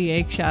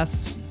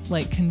VHS,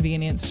 like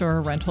convenience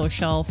store rental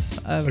shelf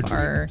of Agreed.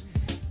 our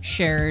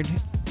shared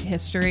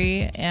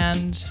history.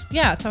 And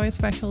yeah, it's always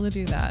special to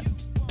do that.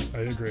 I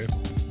agree.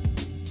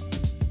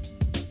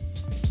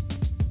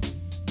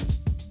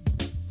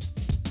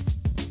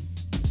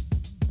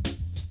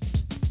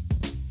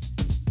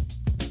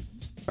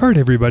 All right,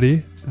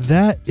 everybody.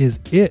 That is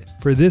it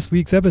for this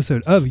week's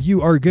episode of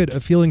You Are Good, a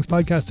Feelings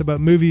podcast about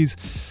movies.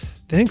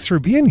 Thanks for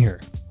being here.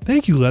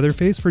 Thank you,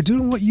 Leatherface, for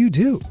doing what you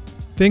do.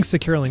 Thanks to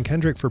Carolyn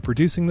Kendrick for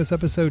producing this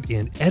episode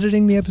and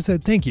editing the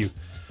episode. Thank you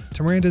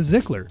to Miranda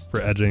Zickler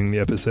for editing the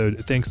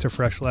episode. Thanks to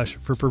Fresh Lesh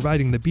for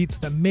providing the beats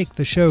that make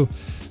the show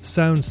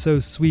sound so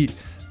sweet.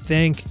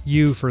 Thank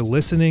you for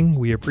listening.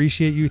 We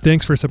appreciate you.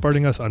 Thanks for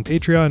supporting us on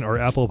Patreon or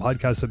Apple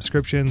Podcast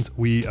subscriptions.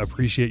 We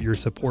appreciate your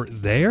support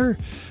there.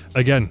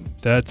 Again,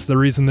 that's the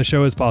reason the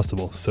show is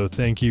possible. So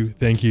thank you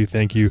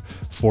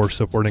for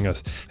supporting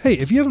us. Hey,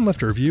 if you haven't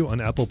left a review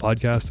on Apple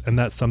Podcast and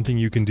that's something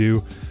you can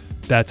do,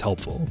 that's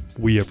helpful.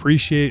 We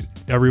appreciate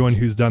everyone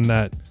who's done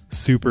that.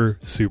 Super,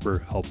 super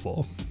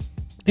helpful.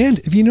 And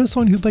if you know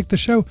someone who'd like the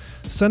show,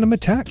 send them a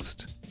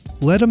text.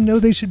 Let them know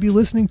they should be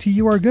listening to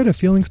You Are Good, a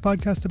Feelings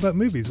podcast about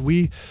movies.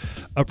 We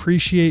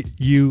appreciate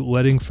you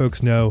letting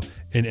folks know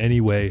in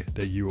any way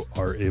that you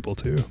are able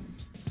to.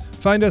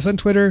 Find us on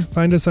Twitter.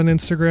 Find us on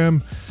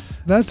Instagram.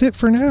 That's it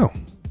for now.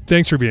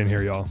 Thanks for being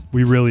here, y'all.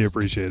 We really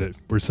appreciate it.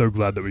 We're so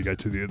glad that we got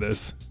to do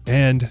this.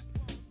 And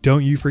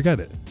don't you forget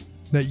it,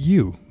 that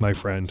you, my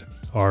friend,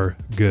 are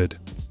good.